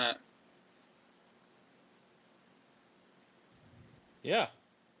believed in that. Yeah.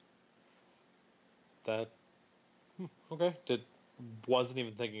 That okay. Wasn't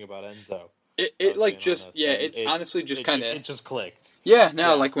even thinking about Enzo. It honestly just kind of it just clicked. Yeah,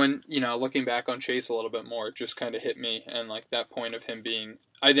 now like when looking back on Chase a little bit more, it just kind of hit me, and like that point of him being,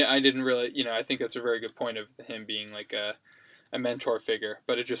 I didn't really, I think that's a very good point of him being like a mentor figure,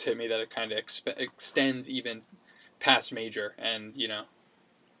 but it just hit me that it kind of extends even past Major, and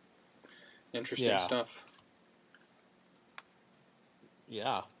interesting stuff.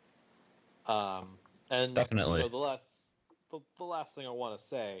 Yeah. And definitely the last thing I want to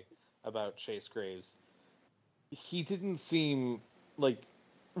say about Chase Graves, he didn't seem like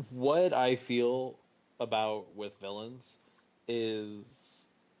what I feel about with villains is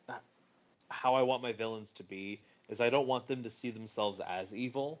how I want my villains to be is I don't want them to see themselves as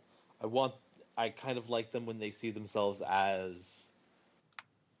evil. I kind of like them when they see themselves as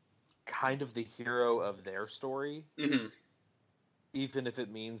kind of the hero of their story. Mm-hmm. Even if it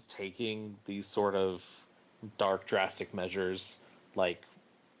means taking these sort of dark, drastic measures, like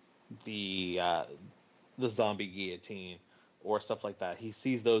the zombie guillotine or stuff like that. He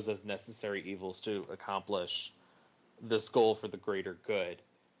sees those as necessary evils to accomplish this goal for the greater good.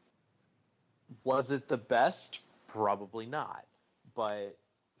 Was it the best? Probably not, but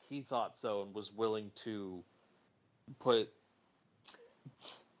he thought so and was willing to put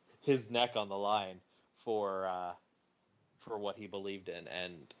his neck on the line for what he believed in,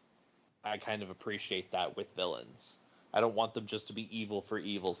 and I kind of appreciate that with villains. I don't want them just to be evil for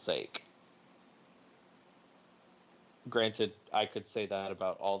evil's sake. Granted, I could say that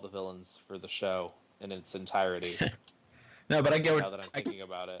about all the villains for the show in its entirety. No, but I get now that I'm thinking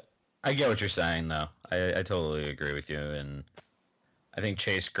about it. I get what you're saying, though. I totally agree with you, and I think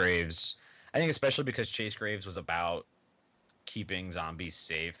Chase Graves. I think especially because Chase Graves was about keeping zombies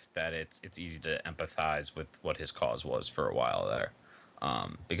safe, that it's easy to empathize with what his cause was for a while there,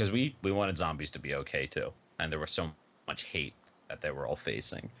 because we wanted zombies to be okay too, and there was so much hate that they were all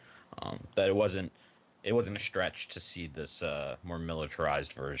facing, that it wasn't a stretch to see this more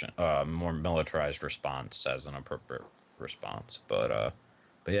militarized response as an appropriate response. But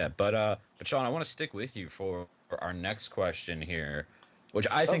Sean, I want to stick with you for our next question here, which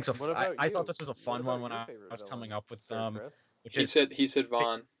I think I thought this was a fun one when I was coming up with them. He said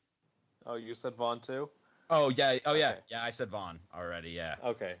Vaughn. Oh, you said Vaughn too? Oh yeah, yeah. I said Vaughn already. Yeah.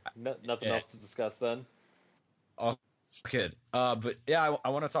 Okay. Nothing else to discuss then. Oh, good. But yeah, I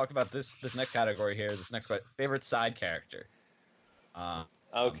want to talk about this next category here. This next favorite side character.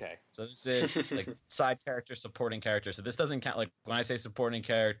 Okay. So this is like side character, supporting character. So this doesn't count. Like when I say supporting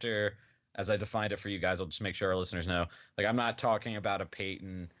character, as I defined it for you guys, I'll just make sure our listeners know. Like I'm not talking about a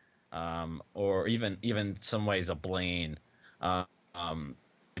Peyton, or even some ways a Blaine. Like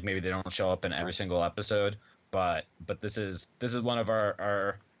maybe they don't show up in every single episode, but this is one of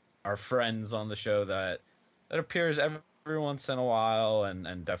our friends on the show that appears every once in a while,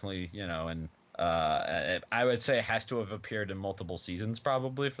 and definitely I would say it has to have appeared in multiple seasons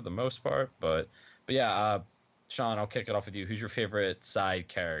probably for the most part, but yeah, Sean, I'll kick it off with you. Who's your favorite side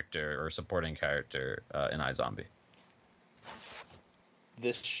character or supporting character in iZombie?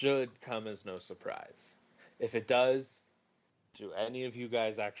 This should come as no surprise. If it does, do any of you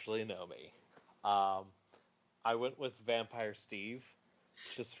guys actually know me? I went with Vampire Steve,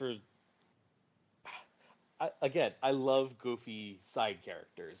 just for. I love goofy side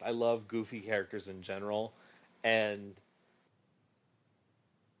characters. I love goofy characters in general, and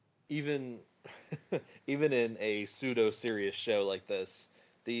even even in a pseudo serious show like this,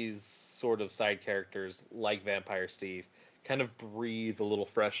 these sort of side characters like Vampire Steve kind of breathe a little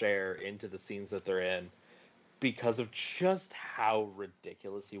fresh air into the scenes that they're in because of just how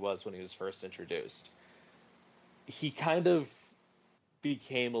ridiculous he was when he was first introduced. He kind of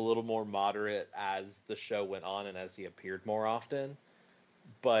became a little more moderate as the show went on and as he appeared more often.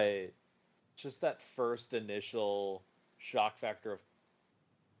 But just that first initial shock factor of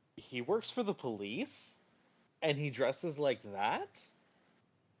he works for the police and he dresses like that?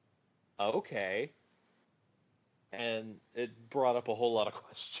 Okay. And it brought up a whole lot of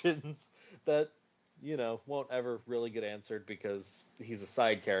questions that, won't ever really get answered because he's a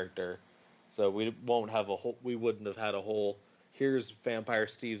side character. So we wouldn't have had a whole here's Vampire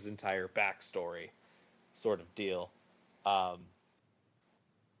Steve's entire backstory sort of deal.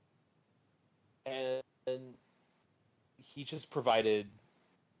 And he just provided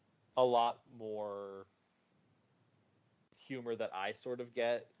a lot more humor that I sort of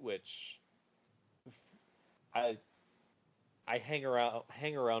get, which I hang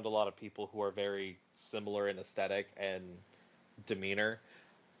around a lot of people who are very similar in aesthetic and demeanor,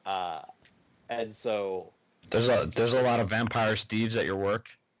 and so there's a lot of Vampire Steves at your work.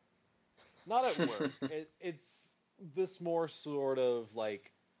 Not at work. It's this more sort of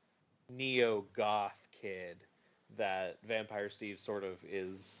like neo-goth kid that Vampire Steve sort of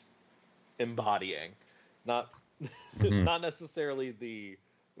is embodying. Not not necessarily the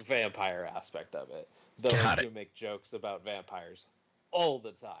vampire aspect of it. Though I do make jokes about vampires all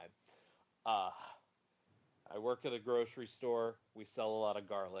the time. I work at a grocery store. We sell a lot of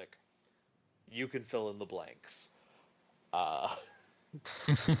garlic. You can fill in the blanks.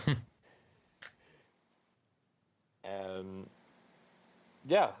 And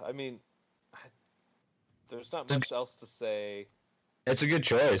yeah, I mean, there's not much else to say. It's a good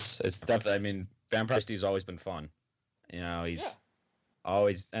choice. It's definitely. I mean, Vampire Steve's always been fun. He's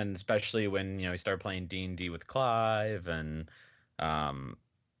always, and especially when he started playing D&D with Clive and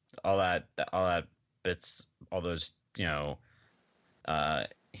all that bits, all those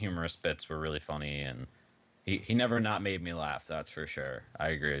humorous bits were really funny, and he never not made me laugh. That's for sure. I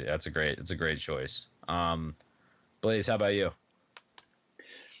agree. It's a great choice. Blaze, how about you?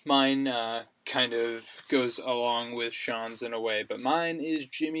 Mine kind of goes along with Sean's in a way, but mine is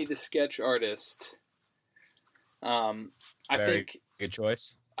Jimmy the Sketch Artist. I think good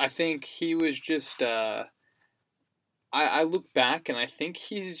choice. I think he was just. I look back and I think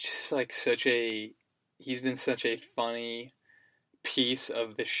he's just like he's been such a funny piece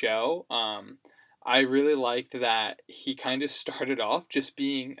of the show. I really liked that he kind of started off just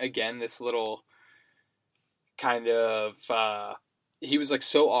being, again, this little kind of, he was like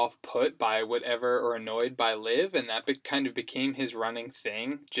so off-put by whatever, or annoyed by Liv, and that kind of became his running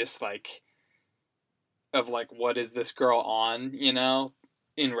thing, just like, of like, what is this girl on,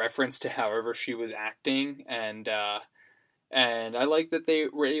 in reference to however she was acting, and I like that they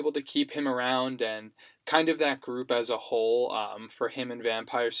were able to keep him around, and kind of that group as a whole, for him and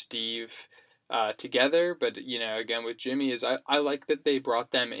Vampire Steve together. But again with Jimmy, I like that they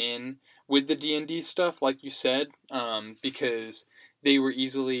brought them in with the D&D stuff, like you said, because they were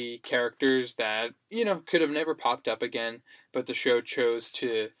easily characters that could have never popped up again, but the show chose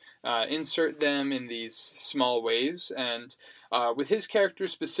to insert them in these small ways. And with his character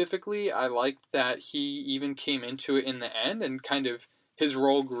specifically, I liked that he even came into it in the end, and kind of his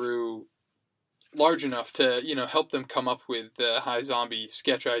role grew large enough to, help them come up with the iZombie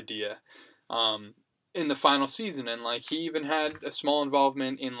sketch idea in the final season. And like, he even had a small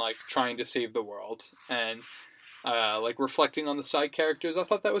involvement in like trying to save the world, and like reflecting on the side characters. I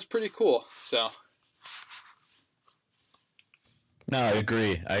thought that was pretty cool. So. No, I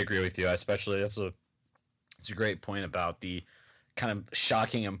agree with you. Especially it's a great point about the kind of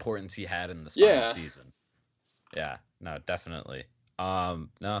shocking importance he had in this final season. Yeah, no, definitely.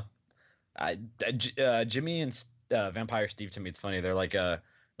 No, Jimmy and Vampire Steve, to me, it's funny. They're like a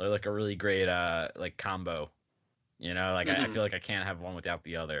really great like combo. I feel like I can't have one without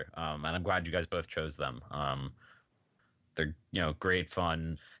the other. And I'm glad you guys both chose them. They're great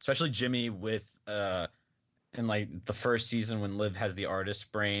fun, especially Jimmy with in like the first season when Liv has the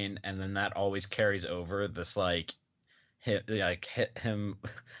artist brain, and then that always carries over this hit him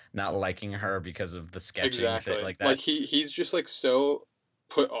not liking her because of the sketching. Exactly. Like that. Like he's just like so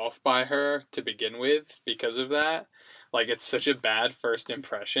put off by her to begin with because of that. Like, it's such a bad first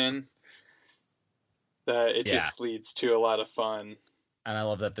impression that it just leads to a lot of fun. And I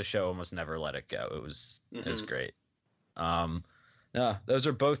love that the show almost never let it go. It was great. No, those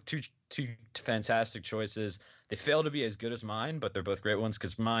are both two fantastic choices. They fail to be as good as mine, but they're both great ones,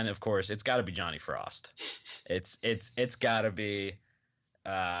 because mine, of course, it's got to be Johnny Frost. It's got to be.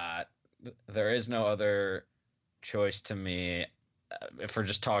 There is no other choice to me. If we're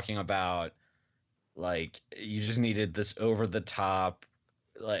just talking about, like, you just needed this over the top,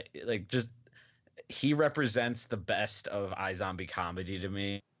 like just he represents the best of iZombie comedy to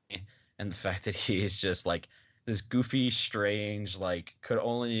me, and the fact that he is just like this goofy, strange, like could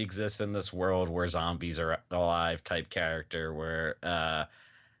only exist in this world where zombies are alive type character. Where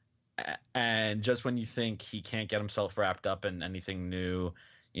and just when you think he can't get himself wrapped up in anything new,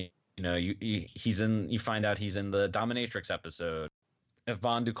 you know, he's in. You find out he's in the Dominatrix episode. If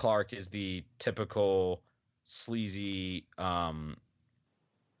Von du Clark is the typical sleazy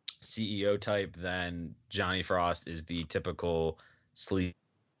CEO type, then Johnny Frost is the typical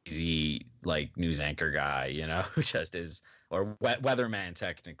sleazy like news anchor guy, you know, who just is, or weatherman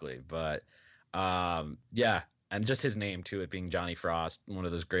technically, but yeah, and just his name too, it being Johnny Frost, one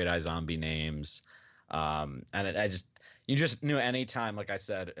of those great iZombie names, and I just you just knew anytime, like I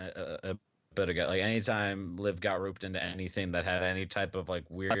said a bit ago, like anytime Liv got roped into anything that had any type of like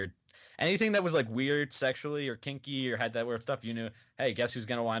weird anything that was like weird sexually or kinky or had that weird stuff, you knew, hey, guess who's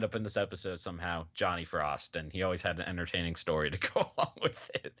gonna wind up in this episode somehow? Johnny Frost, and he always had an entertaining story to go along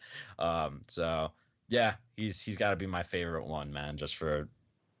with it. So yeah, he's got to be my favorite one, man, just for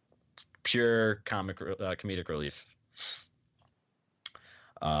pure comedic relief.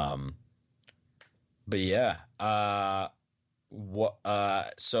 But yeah,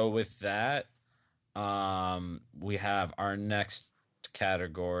 so with that, we have our next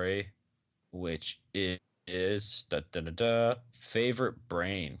category, which is favorite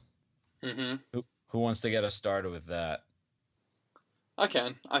brain. Mm-hmm. Who wants to get us started with that? I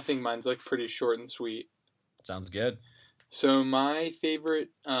can. I think mine's like pretty short and sweet. Sounds good. So my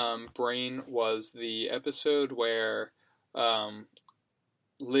favorite brain was the episode where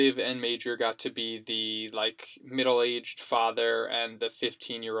Liv and Major got to be the like middle-aged father and the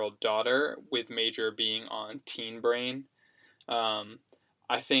 15-year-old daughter, with Major being on teen brain. I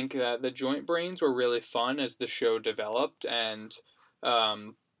think that the joint brains were really fun as the show developed, and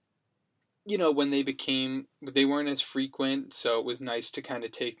you know, when they weren't as frequent, so it was nice to kind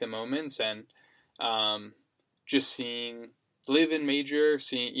of take the moments and just seeing Liv and Major,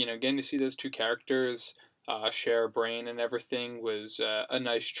 getting to see those two characters share a brain and everything was a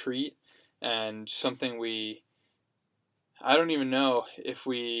nice treat, and something I don't even know if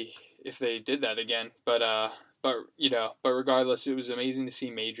they did that again, but regardless, it was amazing to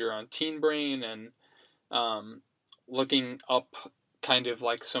see Major on Teen Brain, and looking up kind of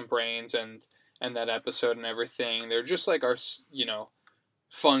like some brains and that episode and everything. They're just like our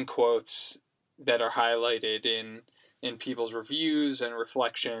fun quotes that are highlighted in people's reviews and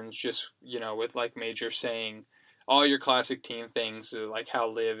reflections, just with like Major saying all your classic teen things, like how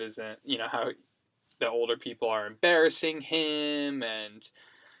Liv isn't, how the older people are embarrassing him, and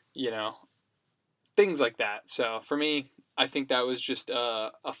things like that. So for me, I think that was just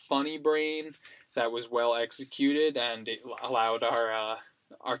a funny brain that was well executed, and it allowed our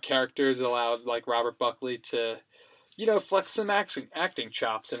characters, allowed like Robert Buckley to flex some acting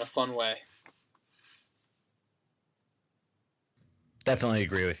chops in a fun way. Definitely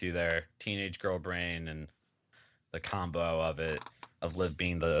agree with you there. Teenage girl brain and the combo of it, of Liv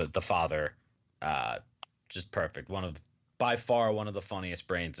being the father, just perfect. By far one of the funniest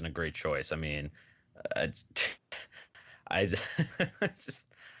brains, and a great choice. I mean, I just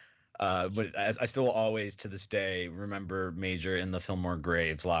but I still always to this day remember Major in the Fillmore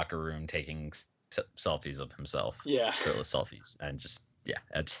Graves locker room taking selfies of himself. Yeah, shirtless selfies, and just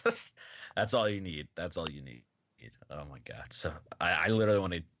that's all you need. That's all you need. Oh my god! So I literally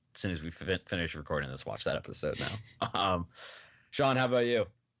want to, as soon as we finish recording this, watch that episode now. Sean, how about you?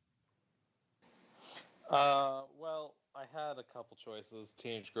 Well, I had a couple choices.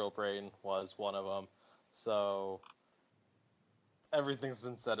 Teenage Girl Brain was one of them. So everything's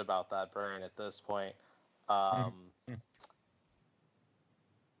been said about that brain at this point.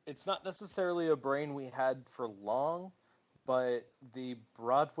 It's not necessarily a brain we had for long, but the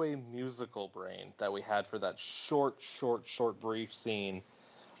Broadway musical brain that we had for that short, brief scene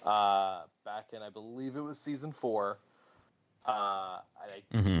back in, I believe it was season 4. I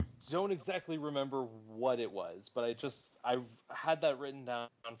don't exactly remember what it was, but I had that written down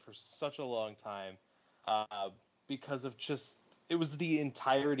for such a long time because of it was the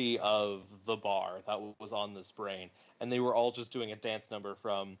entirety of the bar that was on this brain, and they were all just doing a dance number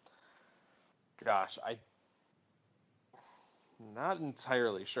from, gosh, I'm not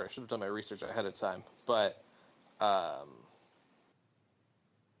entirely sure. I should have done my research ahead of time, but let's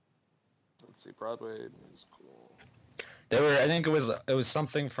see, Broadway musical. I think it was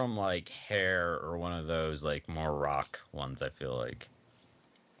something from like Hair, or one of those like more rock ones, I feel like.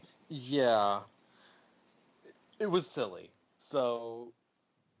 Yeah. It was silly. So,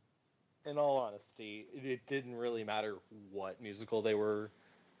 in all honesty, it didn't really matter what musical they were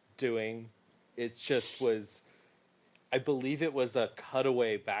doing. It just was. I believe it was a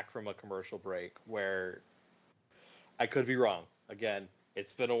cutaway back from a commercial break where I could be wrong. Again,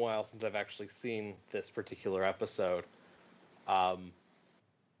 it's been a while since I've actually seen this particular episode, but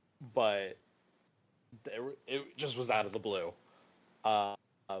it just was out of the blue. Um,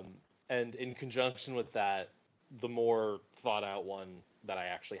 and in conjunction with that, the more thought out one that I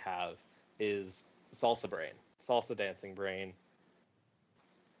actually have is Salsa Brain, Salsa Dancing Brain.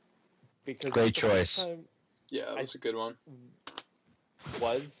 Because Great choice. Yeah, that was a good one.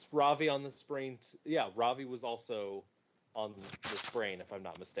 Was Ravi on this brain? Yeah, Ravi was also on this brain, if I'm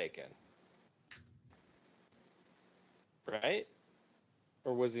not mistaken. Right?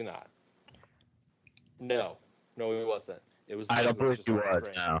 Or was he not? No, he wasn't. It was. I don't believe just he on this was.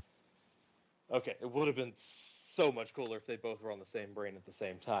 brain. No. Okay, it would have been so much cooler if they both were on the same brain at the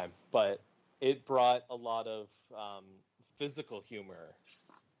same time. But it brought a lot of physical humor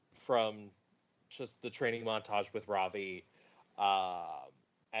from just the training montage with Ravi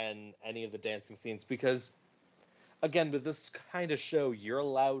and any of the dancing scenes. Because, again, with this kind of show, you're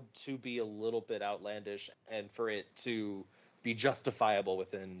allowed to be a little bit outlandish and for it to be justifiable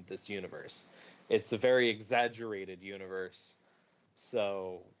within this universe. It's a very exaggerated universe.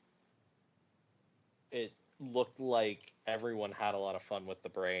 So it looked like everyone had a lot of fun with the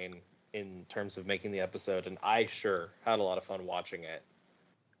brain in terms of making the episode, and I sure had a lot of fun watching it.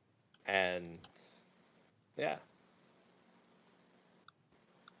 And yeah,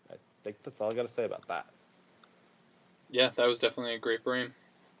 I think that's all I got to say about that. Yeah, that was definitely a great brain.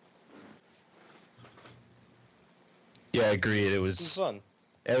 Yeah, I agreed. It It was was fun.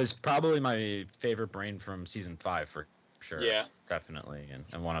 It was probably my favorite brain from season 5 for sure. Yeah, Definitely,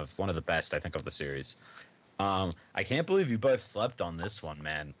 and one of the best I think of the series. I can't believe you both slept on this one,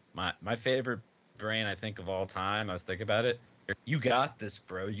 man. My favorite brain I think of all time. I was thinking about it. You got this,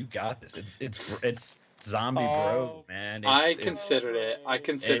 bro. You got this. It's zombie, bro, man. I considered it. I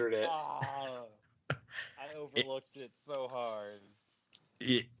considered it. I overlooked it so hard.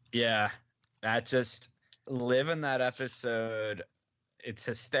 Yeah, that just living that episode. It's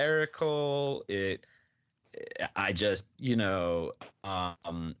hysterical. I just,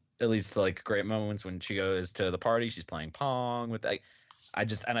 at least like great moments when she goes to the party, she's playing Pong with that.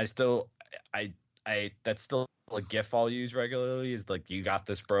 That's still a gif I'll use regularly is like, you got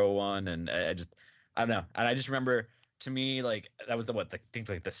this, bro one. And I don't know. And I just remember, to me, like that was I think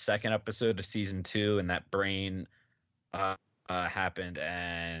like the second episode of season 2, and that brain happened,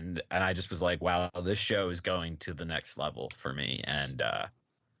 and I just was like, wow, this show is going to the next level for me. And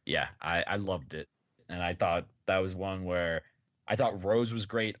yeah, I loved it. And I thought that was one where I thought Rose was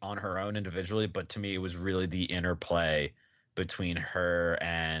great on her own individually, but to me it was really the interplay between her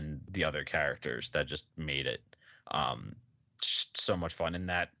and the other characters that just made it just so much fun. And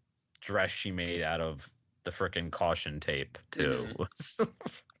that dress she made out of the frickin' caution tape too was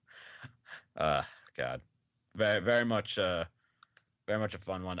God, very much a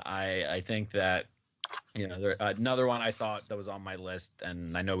fun one. I think that another one I thought that was on my list,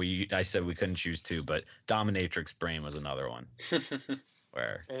 and I know I said we couldn't choose two, but Dominatrix Brain was another one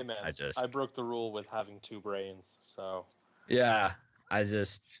where hey man, I broke the rule with having 2 brains, so yeah,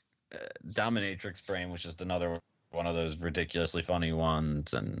 Dominatrix Brain was just another one of those ridiculously funny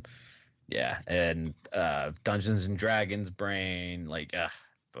ones. And yeah, and Dungeons and Dragons Brain,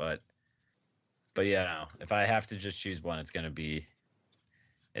 but yeah, no, if I have to just choose one, it's gonna be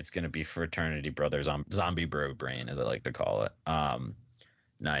Fraternity Brothers on Zombie Bro Brain, as I like to call it.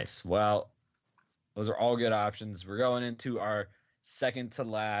 Nice. Well, those are all good options. We're going into our second to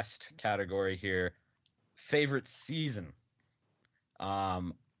last category here. Favorite season.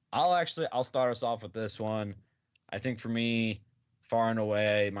 I'll start us off with this one. I think for me, far and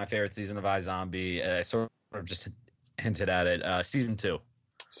away, my favorite season of iZombie, I sort of just hinted at it, season 2.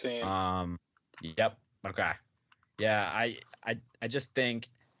 Same. Yep. Okay. Yeah, I just think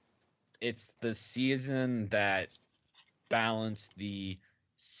it's the season that balanced the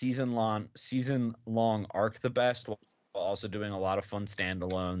season long arc the best, while also doing a lot of fun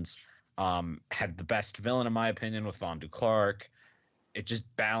standalones. Had the best villain in my opinion with Von Du Clark. It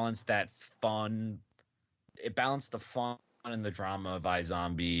just balanced that fun. It balanced the fun and the drama of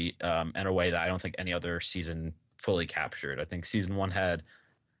iZombie in a way that I don't think any other season fully captured. I think season 1 had,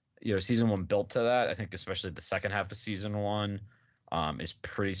 season 1 built to that. I think especially the second half of season 1 is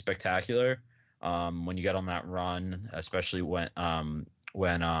pretty spectacular. When you get on that run, especially when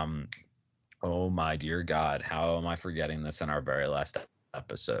oh my dear God, how am I forgetting this in our very last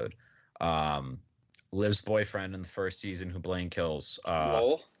episode? Liv's boyfriend in the first season who Blaine kills.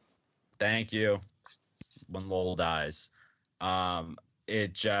 Lol. Thank you. When Lowell dies.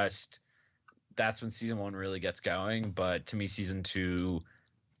 It just, that's when season 1 really gets going. But to me, season 2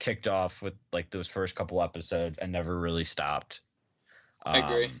 kicked off with like those first couple episodes and never really stopped. I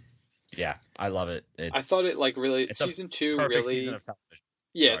agree. Yeah, I love it. I thought it like really It's season a 2 perfect really season of television.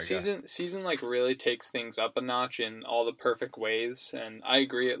 yeah Sorry, go ahead. season like really takes things up a notch in all the perfect ways, and I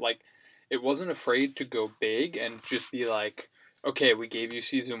agree it wasn't afraid to go big and just be like, okay, we gave you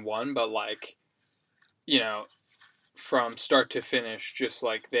season 1, but like, you know, from start to finish, just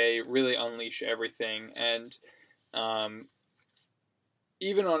like they really unleash everything. And um,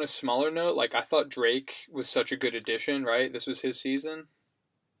 even on a smaller note, like I thought Drake was such a good addition, right? This was his season.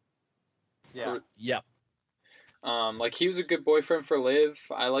 Yeah. Yep. Like he was a good boyfriend for Liv.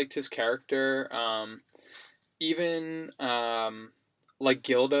 I liked his character. Even like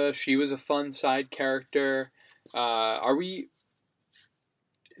Gilda, she was a fun side character. Are we?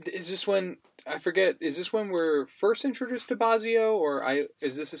 Is this when I forget? Is this when we're first introduced to Bazio, or I?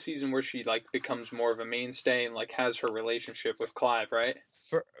 Is this a season where she like becomes more of a mainstay and like has her relationship with Clive? Right.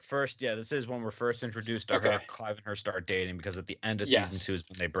 First, yeah, this is when we're first introduced to Okay. her. Clive and her start dating because at the end of Yes. season 2 is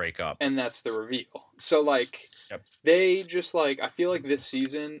when they break up. And that's the reveal. So like, Yep. they just like I feel like this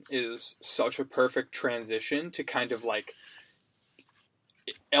season is such a perfect transition to kind of like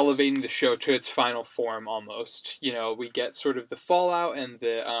elevating the show to its final form almost. You know, we get sort of the fallout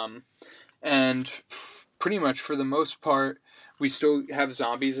and pretty much for the most part we still have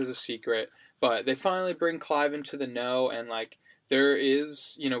zombies as a secret, but they finally bring Clive into the know. And like there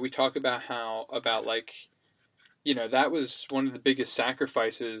is, you know, we talk about like, you know, that was one of the biggest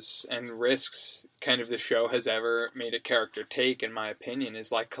sacrifices and risks kind of the show has ever made a character take, in my opinion,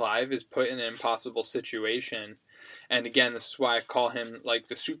 is like Clive is put in an impossible situation. And again, this is why I call him like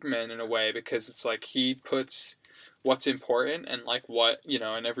the Superman in a way, because it's like he puts what's important and like what, you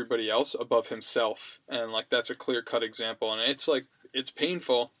know, and everybody else above himself. And like that's a clear cut example. And it's like, it's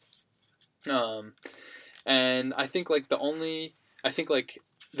painful. And I think like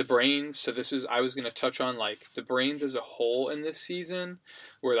the brains, so this is, I was going to touch on like the brains as a whole in this season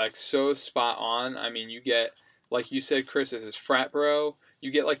were like so spot on. I mean, you get, like you said, Chris, as his frat bro,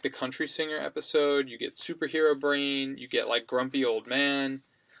 you get like the country singer episode, you get superhero brain, you get like grumpy old man.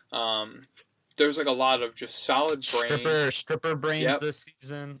 There's like a lot of just solid brains. Stripper brains Yep. this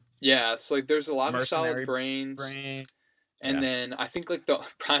season. Yeah, it's like there's a lot of solid Mercenary brains. brain. And Yeah. then I think like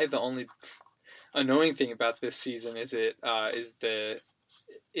probably the only annoying thing about this season is it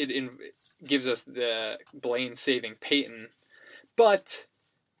gives us the Blaine saving Peyton, but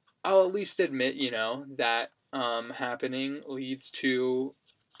I'll at least admit, you know, that happening leads to,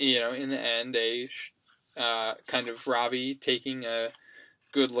 you know, in the end, a kind of Ravi taking a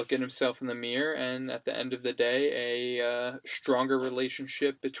good look at himself in the mirror, and at the end of the day, a stronger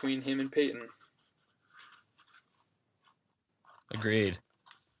relationship between him and Peyton. Agreed.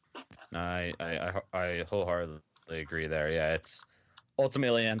 I wholeheartedly agree there. Yeah, it's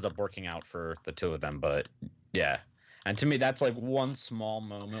ultimately ends up working out for the two of them, but yeah. And to me, that's like one small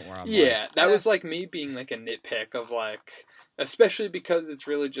moment where I'm that was like me being like a nitpick of like, especially because it's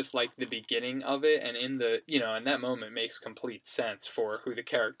really just like the beginning of it, and in the, you know, and that moment makes complete sense for who the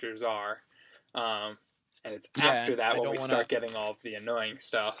characters are. And it's after that when we start getting all of the annoying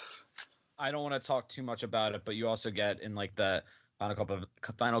stuff. I don't want to talk too much about it, but you also get in like the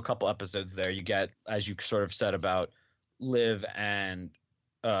final couple episodes there, you get, as you sort of said, about Liv and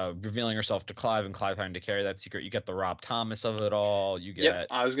revealing herself to Clive and Clive having to carry that secret. You get the Rob Thomas of it all. You get. Yep,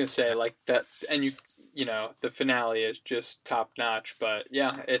 I was gonna say like that, and you know, the finale is just top notch. But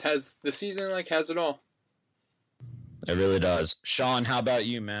yeah, it has the season like has it all. It really does. Sean, how about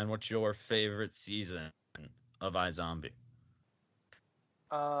you, man? What's your favorite season of iZombie?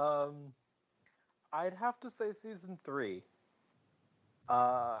 I'd have to say season 3.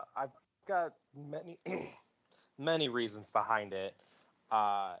 I've got many many reasons behind it.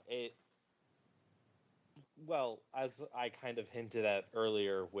 Well, as I kind of hinted at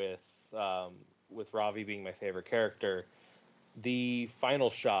earlier with Ravi being my favorite character, the final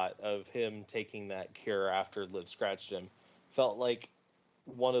shot of him taking that cure after Liv scratched him felt like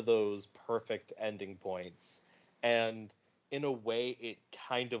one of those perfect ending points. And in a way, it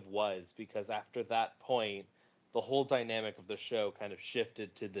kind of was, because after that point, the whole dynamic of the show kind of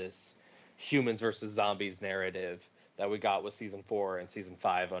shifted to this humans versus zombies narrative that we got with season 4 and season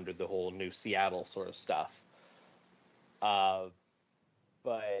 5 under the whole new Seattle sort of stuff. But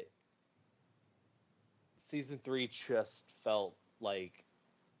season 3 just felt like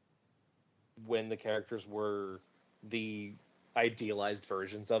when the characters were the idealized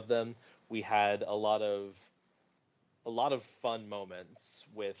versions of them. We had a lot of fun moments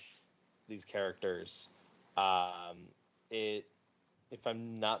with these characters. If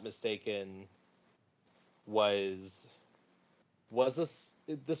I'm not mistaken, was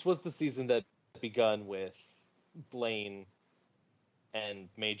this was the season that begun with Blaine and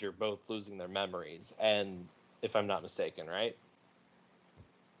Major both losing their memories, and if I'm not mistaken, right?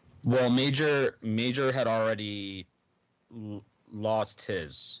 Well, Major had already lost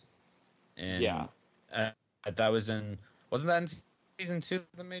his, Yeah. and that was wasn't that in season 2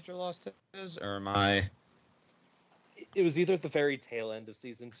 that Major lost his, or am I? It was either at the very tail end of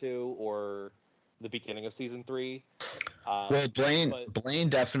season 2 or the beginning of season 3. Well, Blaine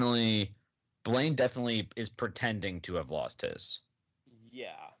definitely is pretending to have lost his.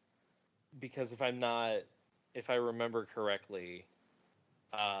 Yeah, because if I remember correctly,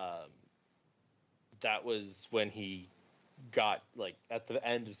 that was when he got, like, at the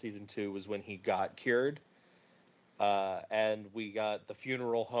end of season 2 was when he got cured, and we got the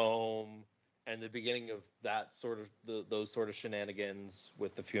funeral home and the beginning of that sort of those sort of shenanigans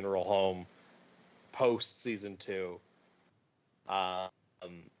with the funeral home post season 2. Um,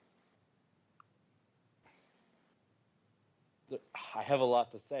 I have a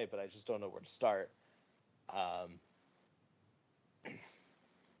lot to say, but I just don't know where to start. I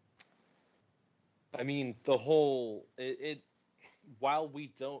mean, the whole it while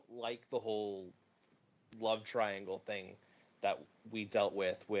we don't like the whole love triangle thing that we dealt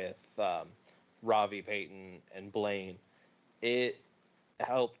with Ravi, Peyton, and Blaine, it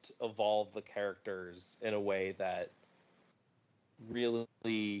helped evolve the characters in a way that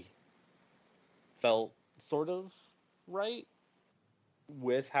really felt sort of right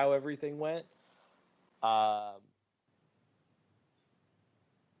with how everything went.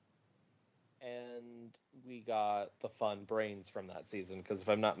 And we got the fun brains from that season, because if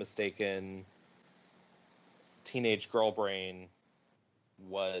I'm not mistaken, Teenage Girl Brain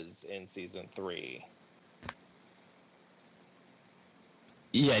was in season 3.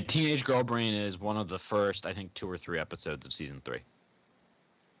 Yeah, Teenage Girl Brain is one of the first, I think, 2 or 3 episodes of season 3.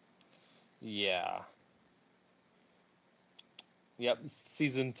 Yeah. Yep,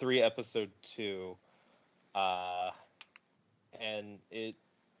 season 3, episode 2. And it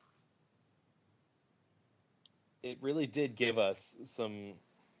really did give us some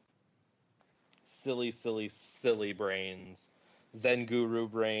silly brains. Zen Guru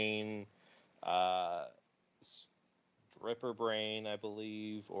Brain, Stripper Brain, I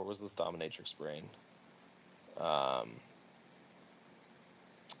believe, or was this Dominatrix Brain? No,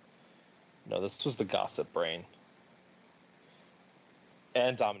 this was the Gossip Brain.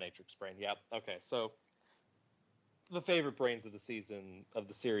 And Dominatrix Brain, yep. Okay, so the favorite brains of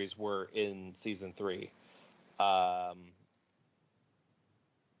the series were in season 3.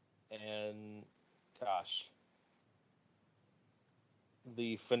 And gosh,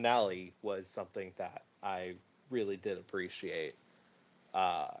 the finale was something that I really did appreciate.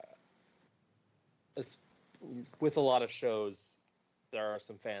 With a lot of shows, there are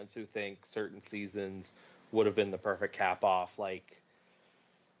some fans who think certain seasons would have been the perfect cap off. Like,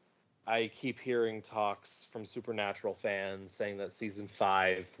 I keep hearing talks from Supernatural fans saying that season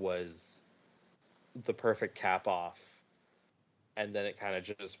 5 was the perfect cap off, and then it kind of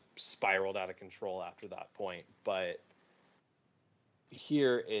just spiraled out of control after that point. But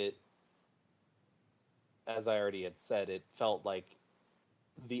here, as I already had said, it felt like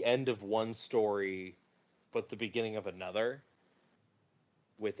the end of one story, but the beginning of another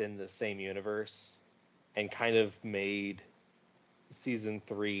within the same universe, and kind of made season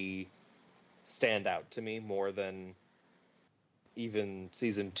 3 stand out to me more than even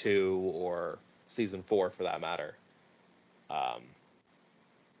season 2 or season 4 for that matter.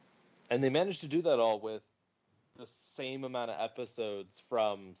 And they managed to do that all with the same amount of episodes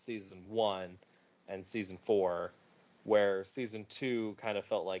from season 1 and season 4, where season 2 kind of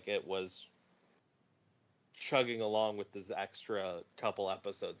felt like it was chugging along with this extra couple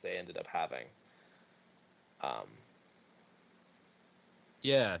episodes they ended up having.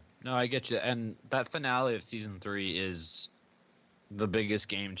 Yeah, no, I get you. And that finale of season 3 is the biggest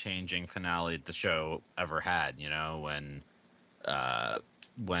game-changing finale the show ever had, you know, when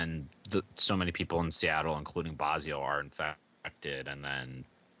so many people in Seattle, including Basio, are infected, and then,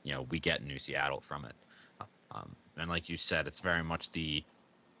 you know, we get New Seattle from it. And like you said, it's very much the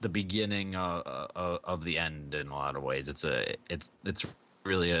beginning of the end in a lot of ways. It's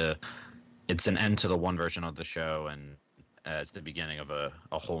really it's an end to the one version of the show, and it's the beginning of a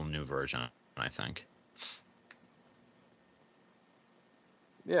whole new version, I think.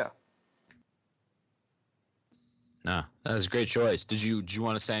 Yeah. No, that was a great choice. Do you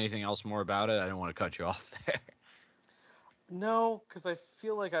want to say anything else more about it? I didn't want to cut you off there. No, because I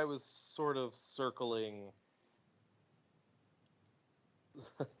feel like I was sort of circling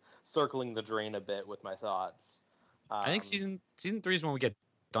circling the drain a bit with my thoughts. I think season 3 is when we get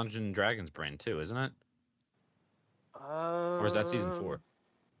Dungeons and Dragons brain too, isn't it? Or is that season 4?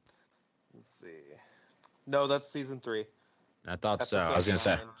 Let's see. No, that's season 3. I thought so. Episode I was gonna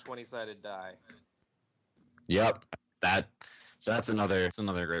say 20-sided die. Yep. That's another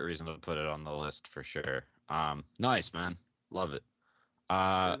great reason to put it on the list for sure. Nice, man. Love it.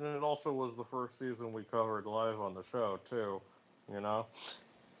 And it also was the first season we covered live on the show too,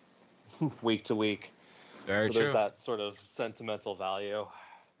 week to week. Very so true. There's that sort of sentimental value.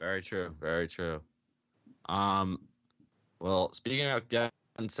 Very true. Very true. Well, speaking of getting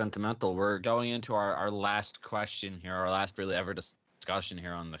sentimental, we're going into our last question here, our last really ever discussion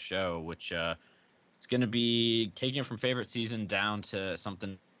here on the show, which it's going to be taking it from favorite season down to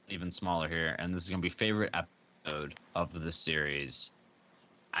something even smaller here, and this is going to be favorite episode of the series.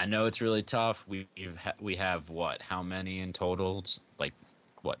 I know it's really tough. We have what? How many in total? It's like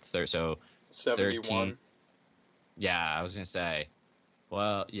what? So 71. 13. Yeah, I was gonna say.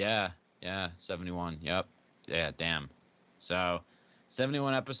 Well, yeah, 71. Yep. Yeah, damn. So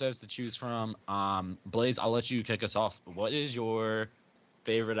 71 episodes to choose from. Blaze, I'll let you kick us off. What is your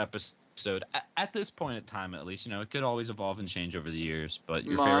favorite episode at this point in time? At least, it could always evolve and change over the years. But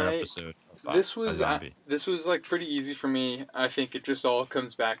your favorite episode. This was like pretty easy for me. I think it just all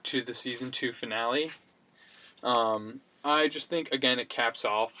comes back to the season 2 finale. I just think again it caps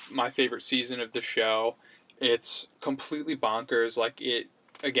off my favorite season of the show. It's completely bonkers. Like, it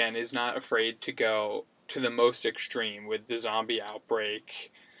again is not afraid to go to the most extreme with the zombie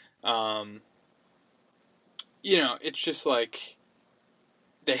outbreak. It's just like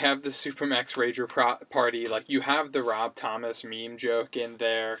they have the Supermax Rager party. Like, you have the Rob Thomas meme joke in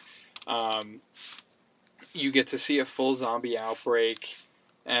there. You get to see a full zombie outbreak,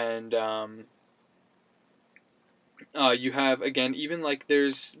 and you have, again, even like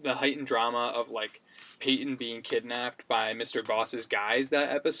there's the heightened drama of like Peyton being kidnapped by Mr. Voss's guys that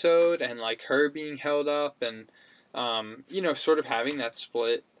episode, and like her being held up, and sort of having that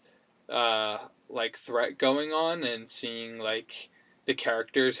split like threat going on, and seeing like the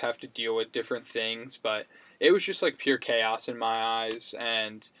characters have to deal with different things. But it was just like pure chaos in my eyes,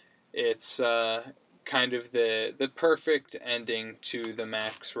 and it's kind of the perfect ending to the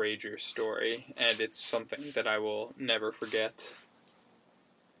Max Rager story, and it's something that I will never forget.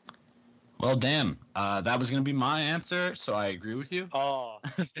 Well, damn. That was going to be my answer, so I agree with you. Oh,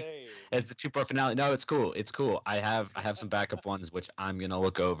 same. As the 2-part finale. No, it's cool. It's cool. I have some backup ones, which I'm going to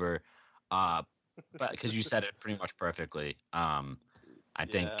look over. But because you said it pretty much perfectly. I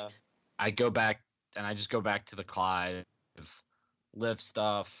think I go back, and I just go back to the Clive Liv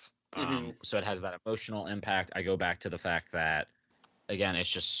stuff. So it has that emotional impact. I go back to the fact that, again,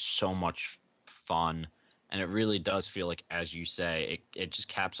 it's just so much fun, and it really does feel like, as you say, it just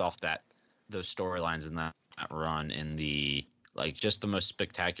caps off those storylines in that run in the just the most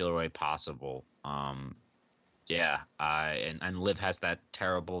spectacular way possible. And Liv has that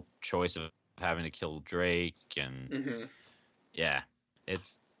terrible choice of having to kill Drake, and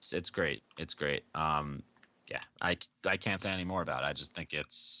it's great. It's great. I can't say any more about it. I just think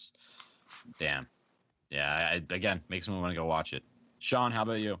it's damn. Yeah, again, makes me want to go watch it. Sean, how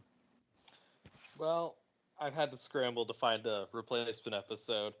about you? Well, I've had to scramble to find a replacement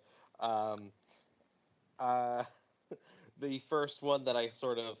episode. The first one that I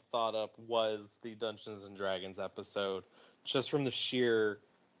sort of thought up was the Dungeons and Dragons episode, just from the sheer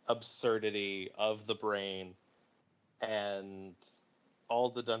absurdity of the brain and all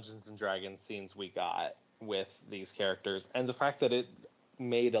the Dungeons and Dragons scenes we got with these characters, and the fact that it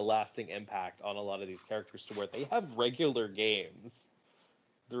made a lasting impact on a lot of these characters to where they have regular games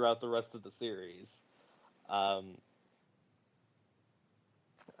throughout the rest of the series. I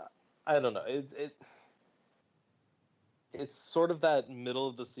don't know. It's sort of that middle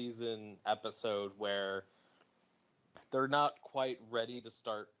of the season episode where they're not quite ready to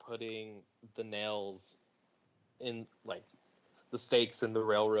start putting the nails in, like, the stakes in the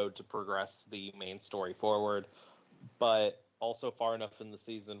railroad to progress the main story forward, but also far enough in the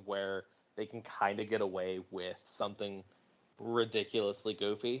season where they can kind of get away with something ridiculously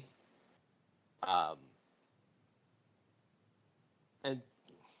goofy. And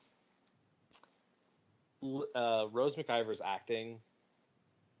Rose McIver's acting,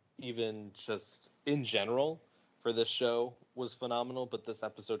 even just in general for this show, was phenomenal, but this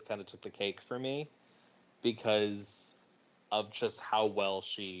episode kind of took the cake for me because of just how well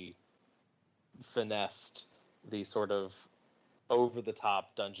she finessed the sort of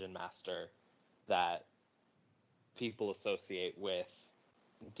over-the-top dungeon master that people associate with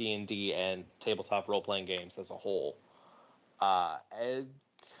D&D and tabletop role-playing games as a whole. It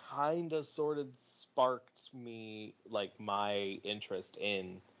kind of sort of sparked me, like, my interest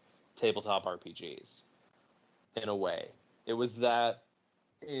in tabletop RPGs in a way. It was that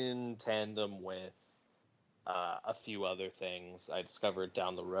in tandem with a few other things I discovered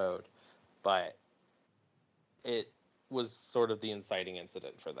down the road, but it was sort of the inciting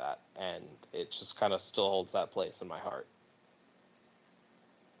incident for that, and it just kind of still holds that place in my heart.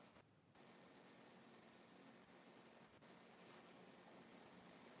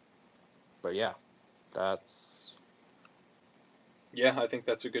 But yeah, that's... Yeah, I think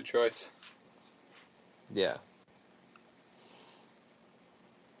that's a good choice. Yeah.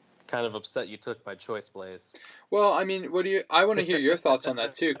 Kind of upset you took my choice, Blaze. Well, I mean, I want to hear your thoughts on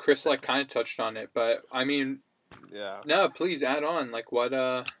that too. Chris, like, kind of touched on it, but I mean, Yeah. no, please add on. Like, what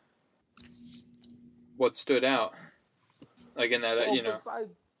stood out? Like in that, Well,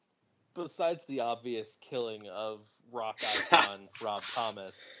 besides the obvious killing of rock icon Rob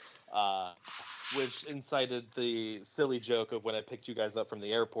Thomas, which incited the silly joke of when I picked you guys up from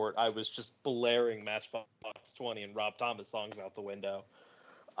the airport, I was just blaring Matchbox 20 and Rob Thomas songs out the window.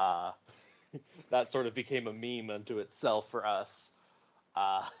 That sort of became a meme unto itself for us.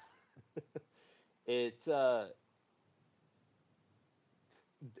 It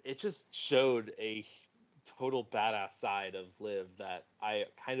just showed a total badass side of Liv that I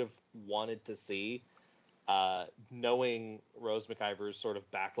kind of wanted to see. Knowing Rose McIver's sort of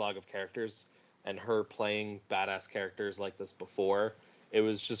backlog of characters and her playing badass characters like this before, it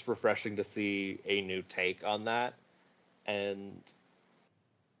was just refreshing to see a new take on that. And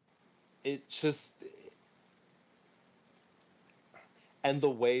it just... And the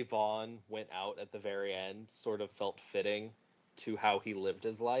way Vaughn went out at the very end sort of felt fitting to how he lived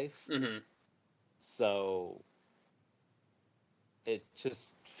his life. Mm-hmm. So it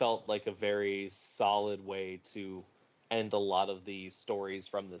just felt like a very solid way to end a lot of the stories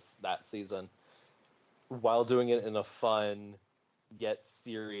from that season, while doing it in a fun yet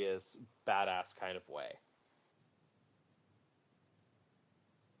serious, badass kind of way.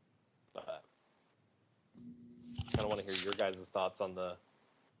 But I kind of want to hear your guys' thoughts on the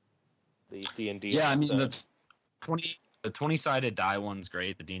D&D. Yeah, episode. I mean the 20-sided die one's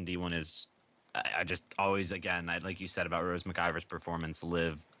great. The D&D one is, I just always, again, like you said about Rose McIver's performance,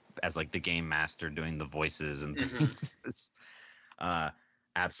 Liv as like the game master doing the voices and things. It's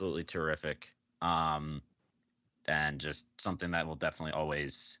absolutely terrific. And just something that will definitely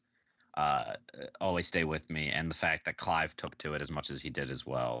always stay with me. And the fact that Clive took to it as much as he did as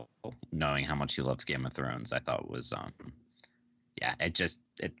well, knowing how much he loves Game of Thrones, I thought was it's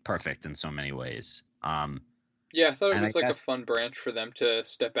perfect in so many ways. Yeah, I thought it was like a fun branch for them to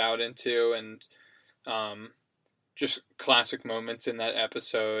step out into, and just classic moments in that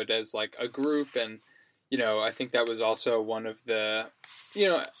episode as like a group. And I think that was also one of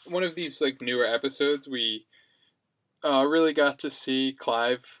these like newer episodes we really got to see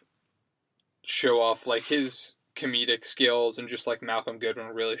Clive show off like his comedic skills, and just like Malcolm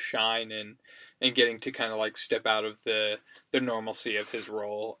Goodwin really shine and getting to kind of like step out of the normalcy of his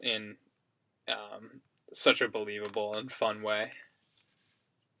role in such a believable and fun way.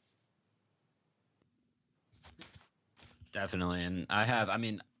 Definitely. And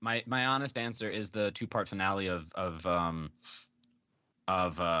my honest answer is the 2-part finale of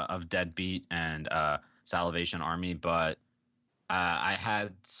Deadbeat and Salvation Army, but I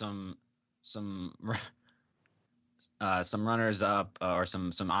had some runners up, or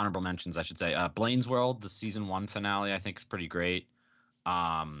some honorable mentions, I should say. Blaine's World, the season 1 finale, I think is pretty great.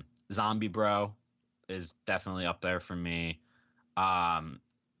 Zombie Bro is definitely up there for me. I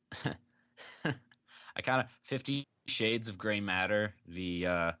kind of 50 Shades of Grey Matter.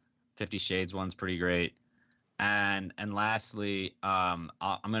 The 50 Shades one's pretty great. And lastly, I'm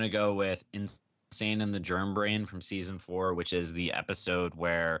gonna go with Insane in the Germ Brain from season 4, which is the episode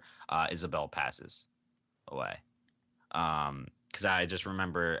where Isabel passes away. Because I just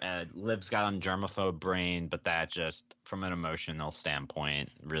remember Liv's got a germaphobe brain, but that just, from an emotional standpoint,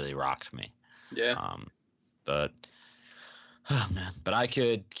 really rocked me. Yeah. But I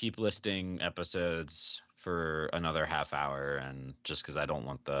could keep listing episodes for another half hour, and just because I don't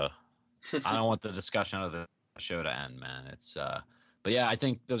want the discussion of the show to end, man. It's but yeah, I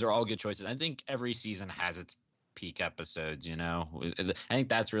think those are all good choices. I think every season has its peak episodes. I think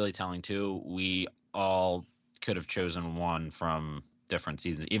that's really telling too. We all could have chosen one from different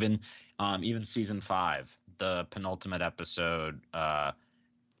seasons. Even season 5, the penultimate episode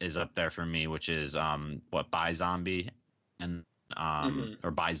is up there for me, which is By Zombie, and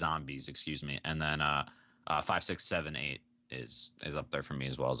or By Zombies, excuse me, and then 5, 6, 7, 8 is up there for me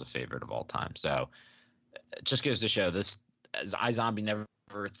as well as a favorite of all time. So it just goes to show this iZombie never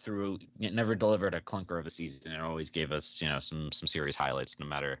delivered a clunker of a season. It always gave us, some serious highlights, no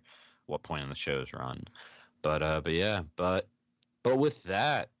matter what point in the show's run. But yeah, but with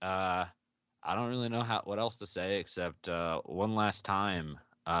that, I don't really know what else to say except one last time,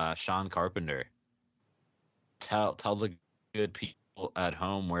 Sean Carpenter, tell the good people at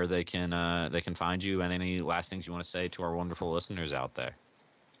home where they can find you, and any last things you want to say to our wonderful listeners out there.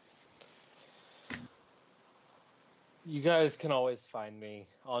 You guys can always find me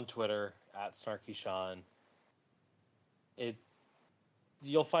on Twitter at SnarkySean.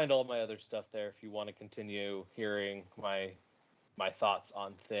 You'll find all my other stuff there if you want to continue hearing my thoughts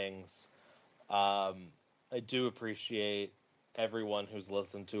on things. I do appreciate everyone who's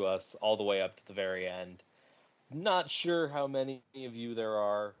listened to us all the way up to the very end. Not sure how many of you there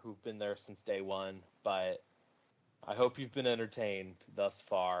are who've been there since day one, but I hope you've been entertained thus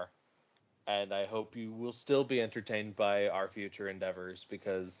far, and I hope you will still be entertained by our future endeavors,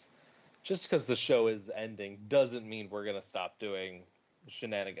 because just because the show is ending doesn't mean we're going to stop doing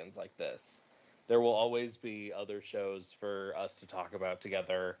shenanigans like this. There will always be other shows for us to talk about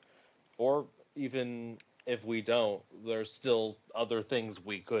together, or even if we don't, there's still other things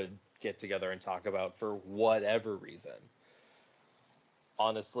we could get together and talk about for whatever reason.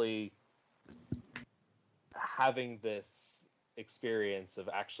 Honestly, having this experience of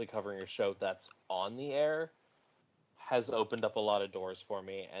actually covering a show that's on the air has opened up a lot of doors for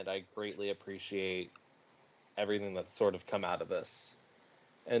me, and I greatly appreciate everything that's sort of come out of this.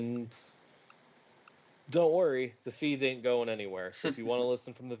 And don't worry, the feed ain't going anywhere. So if you want to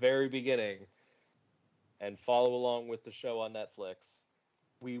listen from the very beginning and follow along with the show on Netflix,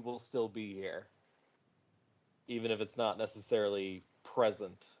 we will still be here, even if it's not necessarily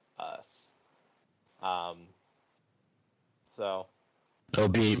present us. So It'll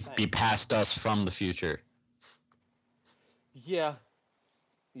be past us from the future. Yeah,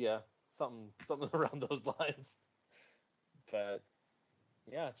 something around those lines. But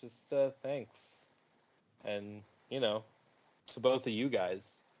yeah, just thanks, and to both of you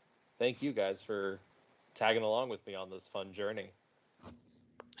guys, thank you guys for tagging along with me on this fun journey.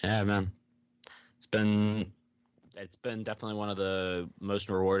 Yeah, man. It's been definitely one of the most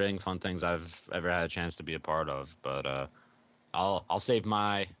rewarding, fun things I've ever had a chance to be a part of. But I'll save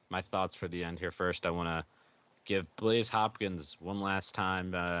my thoughts for the end here. First, I want to give Blaze Hopkins one last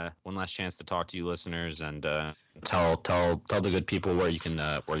chance to talk to you listeners, and tell the good people where you can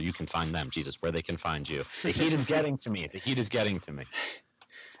find them. Jesus, where they can find you. The heat is getting to me.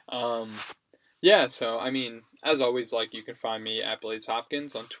 Yeah, so, I mean, as always, you can find me at Blaze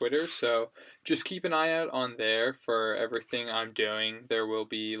Hopkins on Twitter, so just keep an eye out on there for everything I'm doing. There will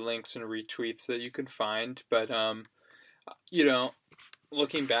be links and retweets that you can find, but,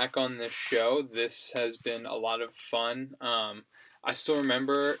 looking back on this show, this has been a lot of fun. I still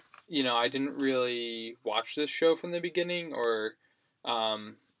remember, I didn't really watch this show from the beginning or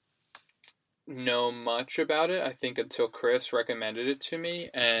know much about it, I think, until Chris recommended it to me,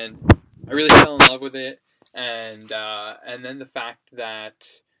 and I really fell in love with it, and then the fact that,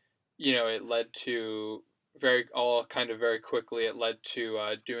 it led to very quickly, it led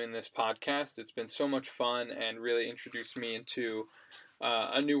to doing this podcast. It's been so much fun and really introduced me into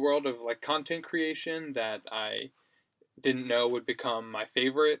a new world of content creation that I didn't know would become my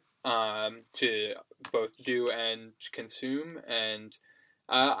favorite to both do and consume, and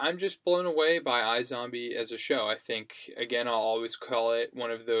I'm just blown away by iZombie as a show. I think, again, I'll always call it one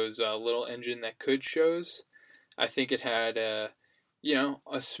of those little engine that could shows. I think it had a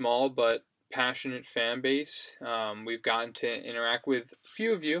small but passionate fan base. We've gotten to interact with a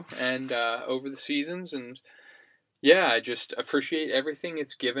few of you and over the seasons, and yeah, I just appreciate everything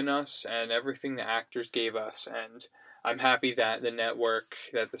it's given us and everything the actors gave us, and I'm happy that the network,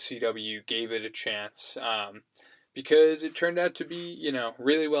 that the CW gave it a chance, because it turned out to be,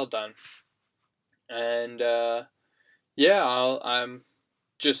 really well done. And I'm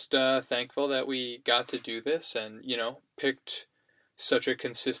just thankful that we got to do this and, picked such a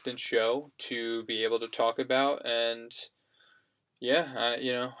consistent show to be able to talk about. And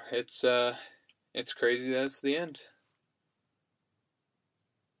yeah, it's crazy that it's the end.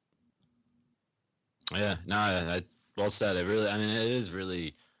 Yeah, no, well said. It is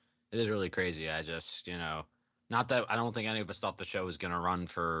really crazy. I just, not that I don't think any of us thought the show was going to run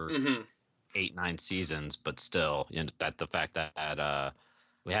for 8-9 seasons, but still, that the fact that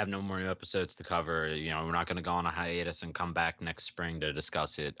we have no more new episodes to cover, we're not going to go on a hiatus and come back next spring to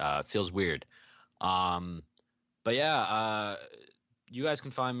discuss it. Feels weird. But yeah, you guys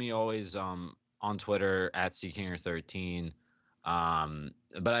can find me always on Twitter at CKinger13.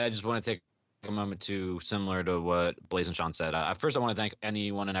 But I just want to take a moment to, similar to what Blaze and Sean said. First, I want to thank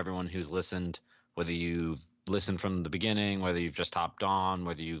anyone and everyone who's listened, whether you've listened from the beginning, whether you've just hopped on,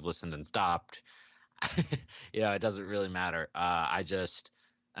 whether you've listened and stopped. It doesn't really matter.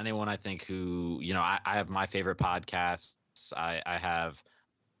 Anyone I think who, I have my favorite podcasts. I have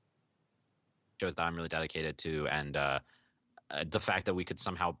shows that I'm really dedicated to, and the fact that we could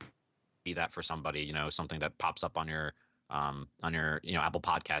somehow be that for somebody, something that pops up on your Apple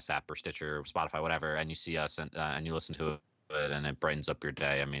Podcast app or Stitcher, Spotify, whatever, and you see us and you listen to it and it brightens up your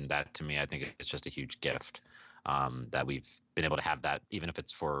day. I mean, that to me, I think it's just a huge gift that we've been able to have that, even if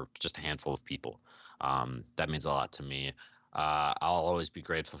it's for just a handful of people. That means a lot to me. I'll always be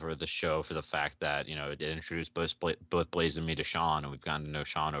grateful for the show for the fact that it introduced both Blaze and me to Sean, and we've gotten to know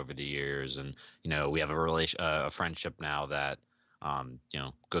Sean over the years, and we have a friendship now that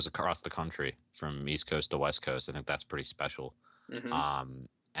goes across the country from East Coast to West Coast. I think that's pretty special. Mm-hmm.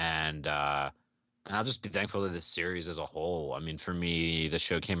 And I'll just be thankful to this series as a whole. I mean, for me, the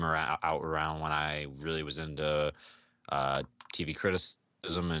show came out around when I really was into TV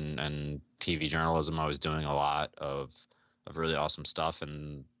criticism and TV journalism. I was doing a lot of really awesome stuff,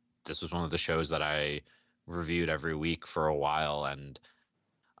 and this was one of the shows that I reviewed every week for a while, and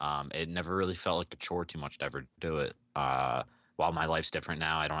it never really felt like a chore too much to ever do it. While my life's different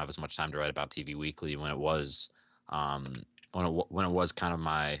now, I don't have as much time to write about TV Weekly. When it was when it was kind of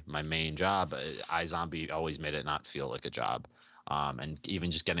my main job, iZombie always made it not feel like a job. And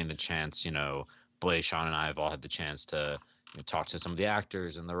even just getting the chance, Blaze, Sean, and I have all had the chance to talk to some of the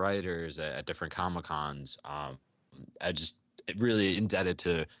actors and the writers at different Comic-Cons. Really indebted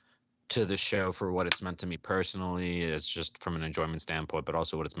to the show for what it's meant to me personally. It's just from an enjoyment standpoint, but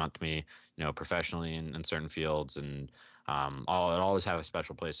also what it's meant to me, professionally in certain fields. And it always have a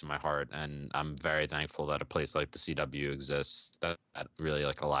special place in my heart. And I'm very thankful that a place like the CW exists that really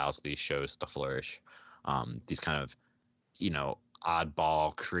allows these shows to flourish. These kind of,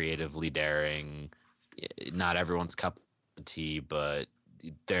 oddball, creatively daring, not everyone's cup of tea, but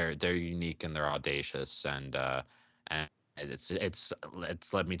they're unique and they're audacious, and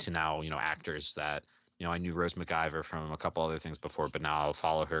it's led me to now actors that I knew Rose McIver from a couple other things before, but now I'll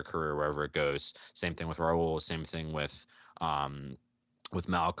follow her career wherever it goes. Same thing with Raul, same thing with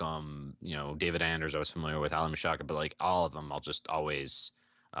Malcolm, David Anders I was familiar with, Ali Mashaka, but all of them I'll just always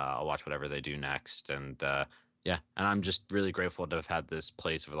I'll watch whatever they do next. And and I'm just really grateful to have had this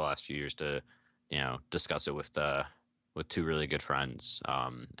place over the last few years to discuss it with two really good friends.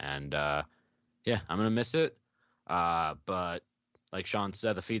 I'm gonna miss it. But like Sean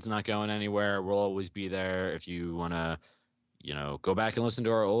said, the feed's not going anywhere. We'll always be there. If you want to, go back and listen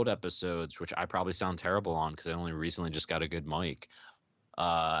to our old episodes, which I probably sound terrible on because I only recently just got a good mic.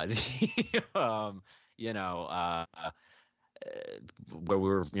 Where we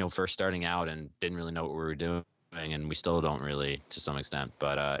were, first starting out and didn't really know what we were doing, and we still don't really to some extent.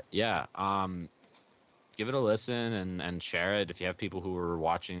 But give it a listen and share it. If you have people who are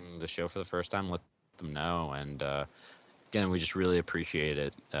watching the show for the first time, let them know. And again, we just really appreciate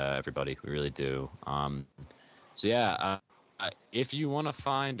it, everybody. We really do. If you want to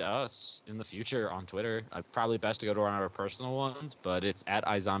find us in the future on Twitter, probably best to go to our personal ones, but it's at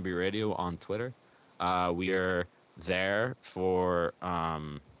iZombie Radio on Twitter. We are there for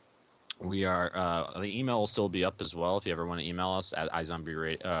the email will still be up as well if you ever want to email us at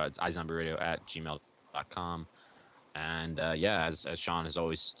iZombie it's iZombieRadio@gmail.com. And as Sean has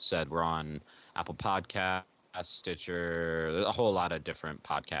always said, we're on Apple Podcasts, Stitcher, a whole lot of different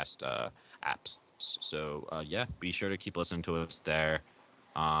podcast apps. So be sure to keep listening to us there.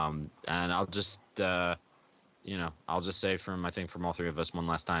 And I'll just say from all three of us one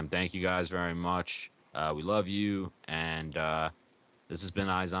last time, thank you guys very much. We love you, and this has been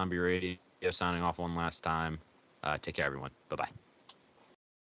iZombie Radio signing off one last time. Take care, everyone. Bye-bye.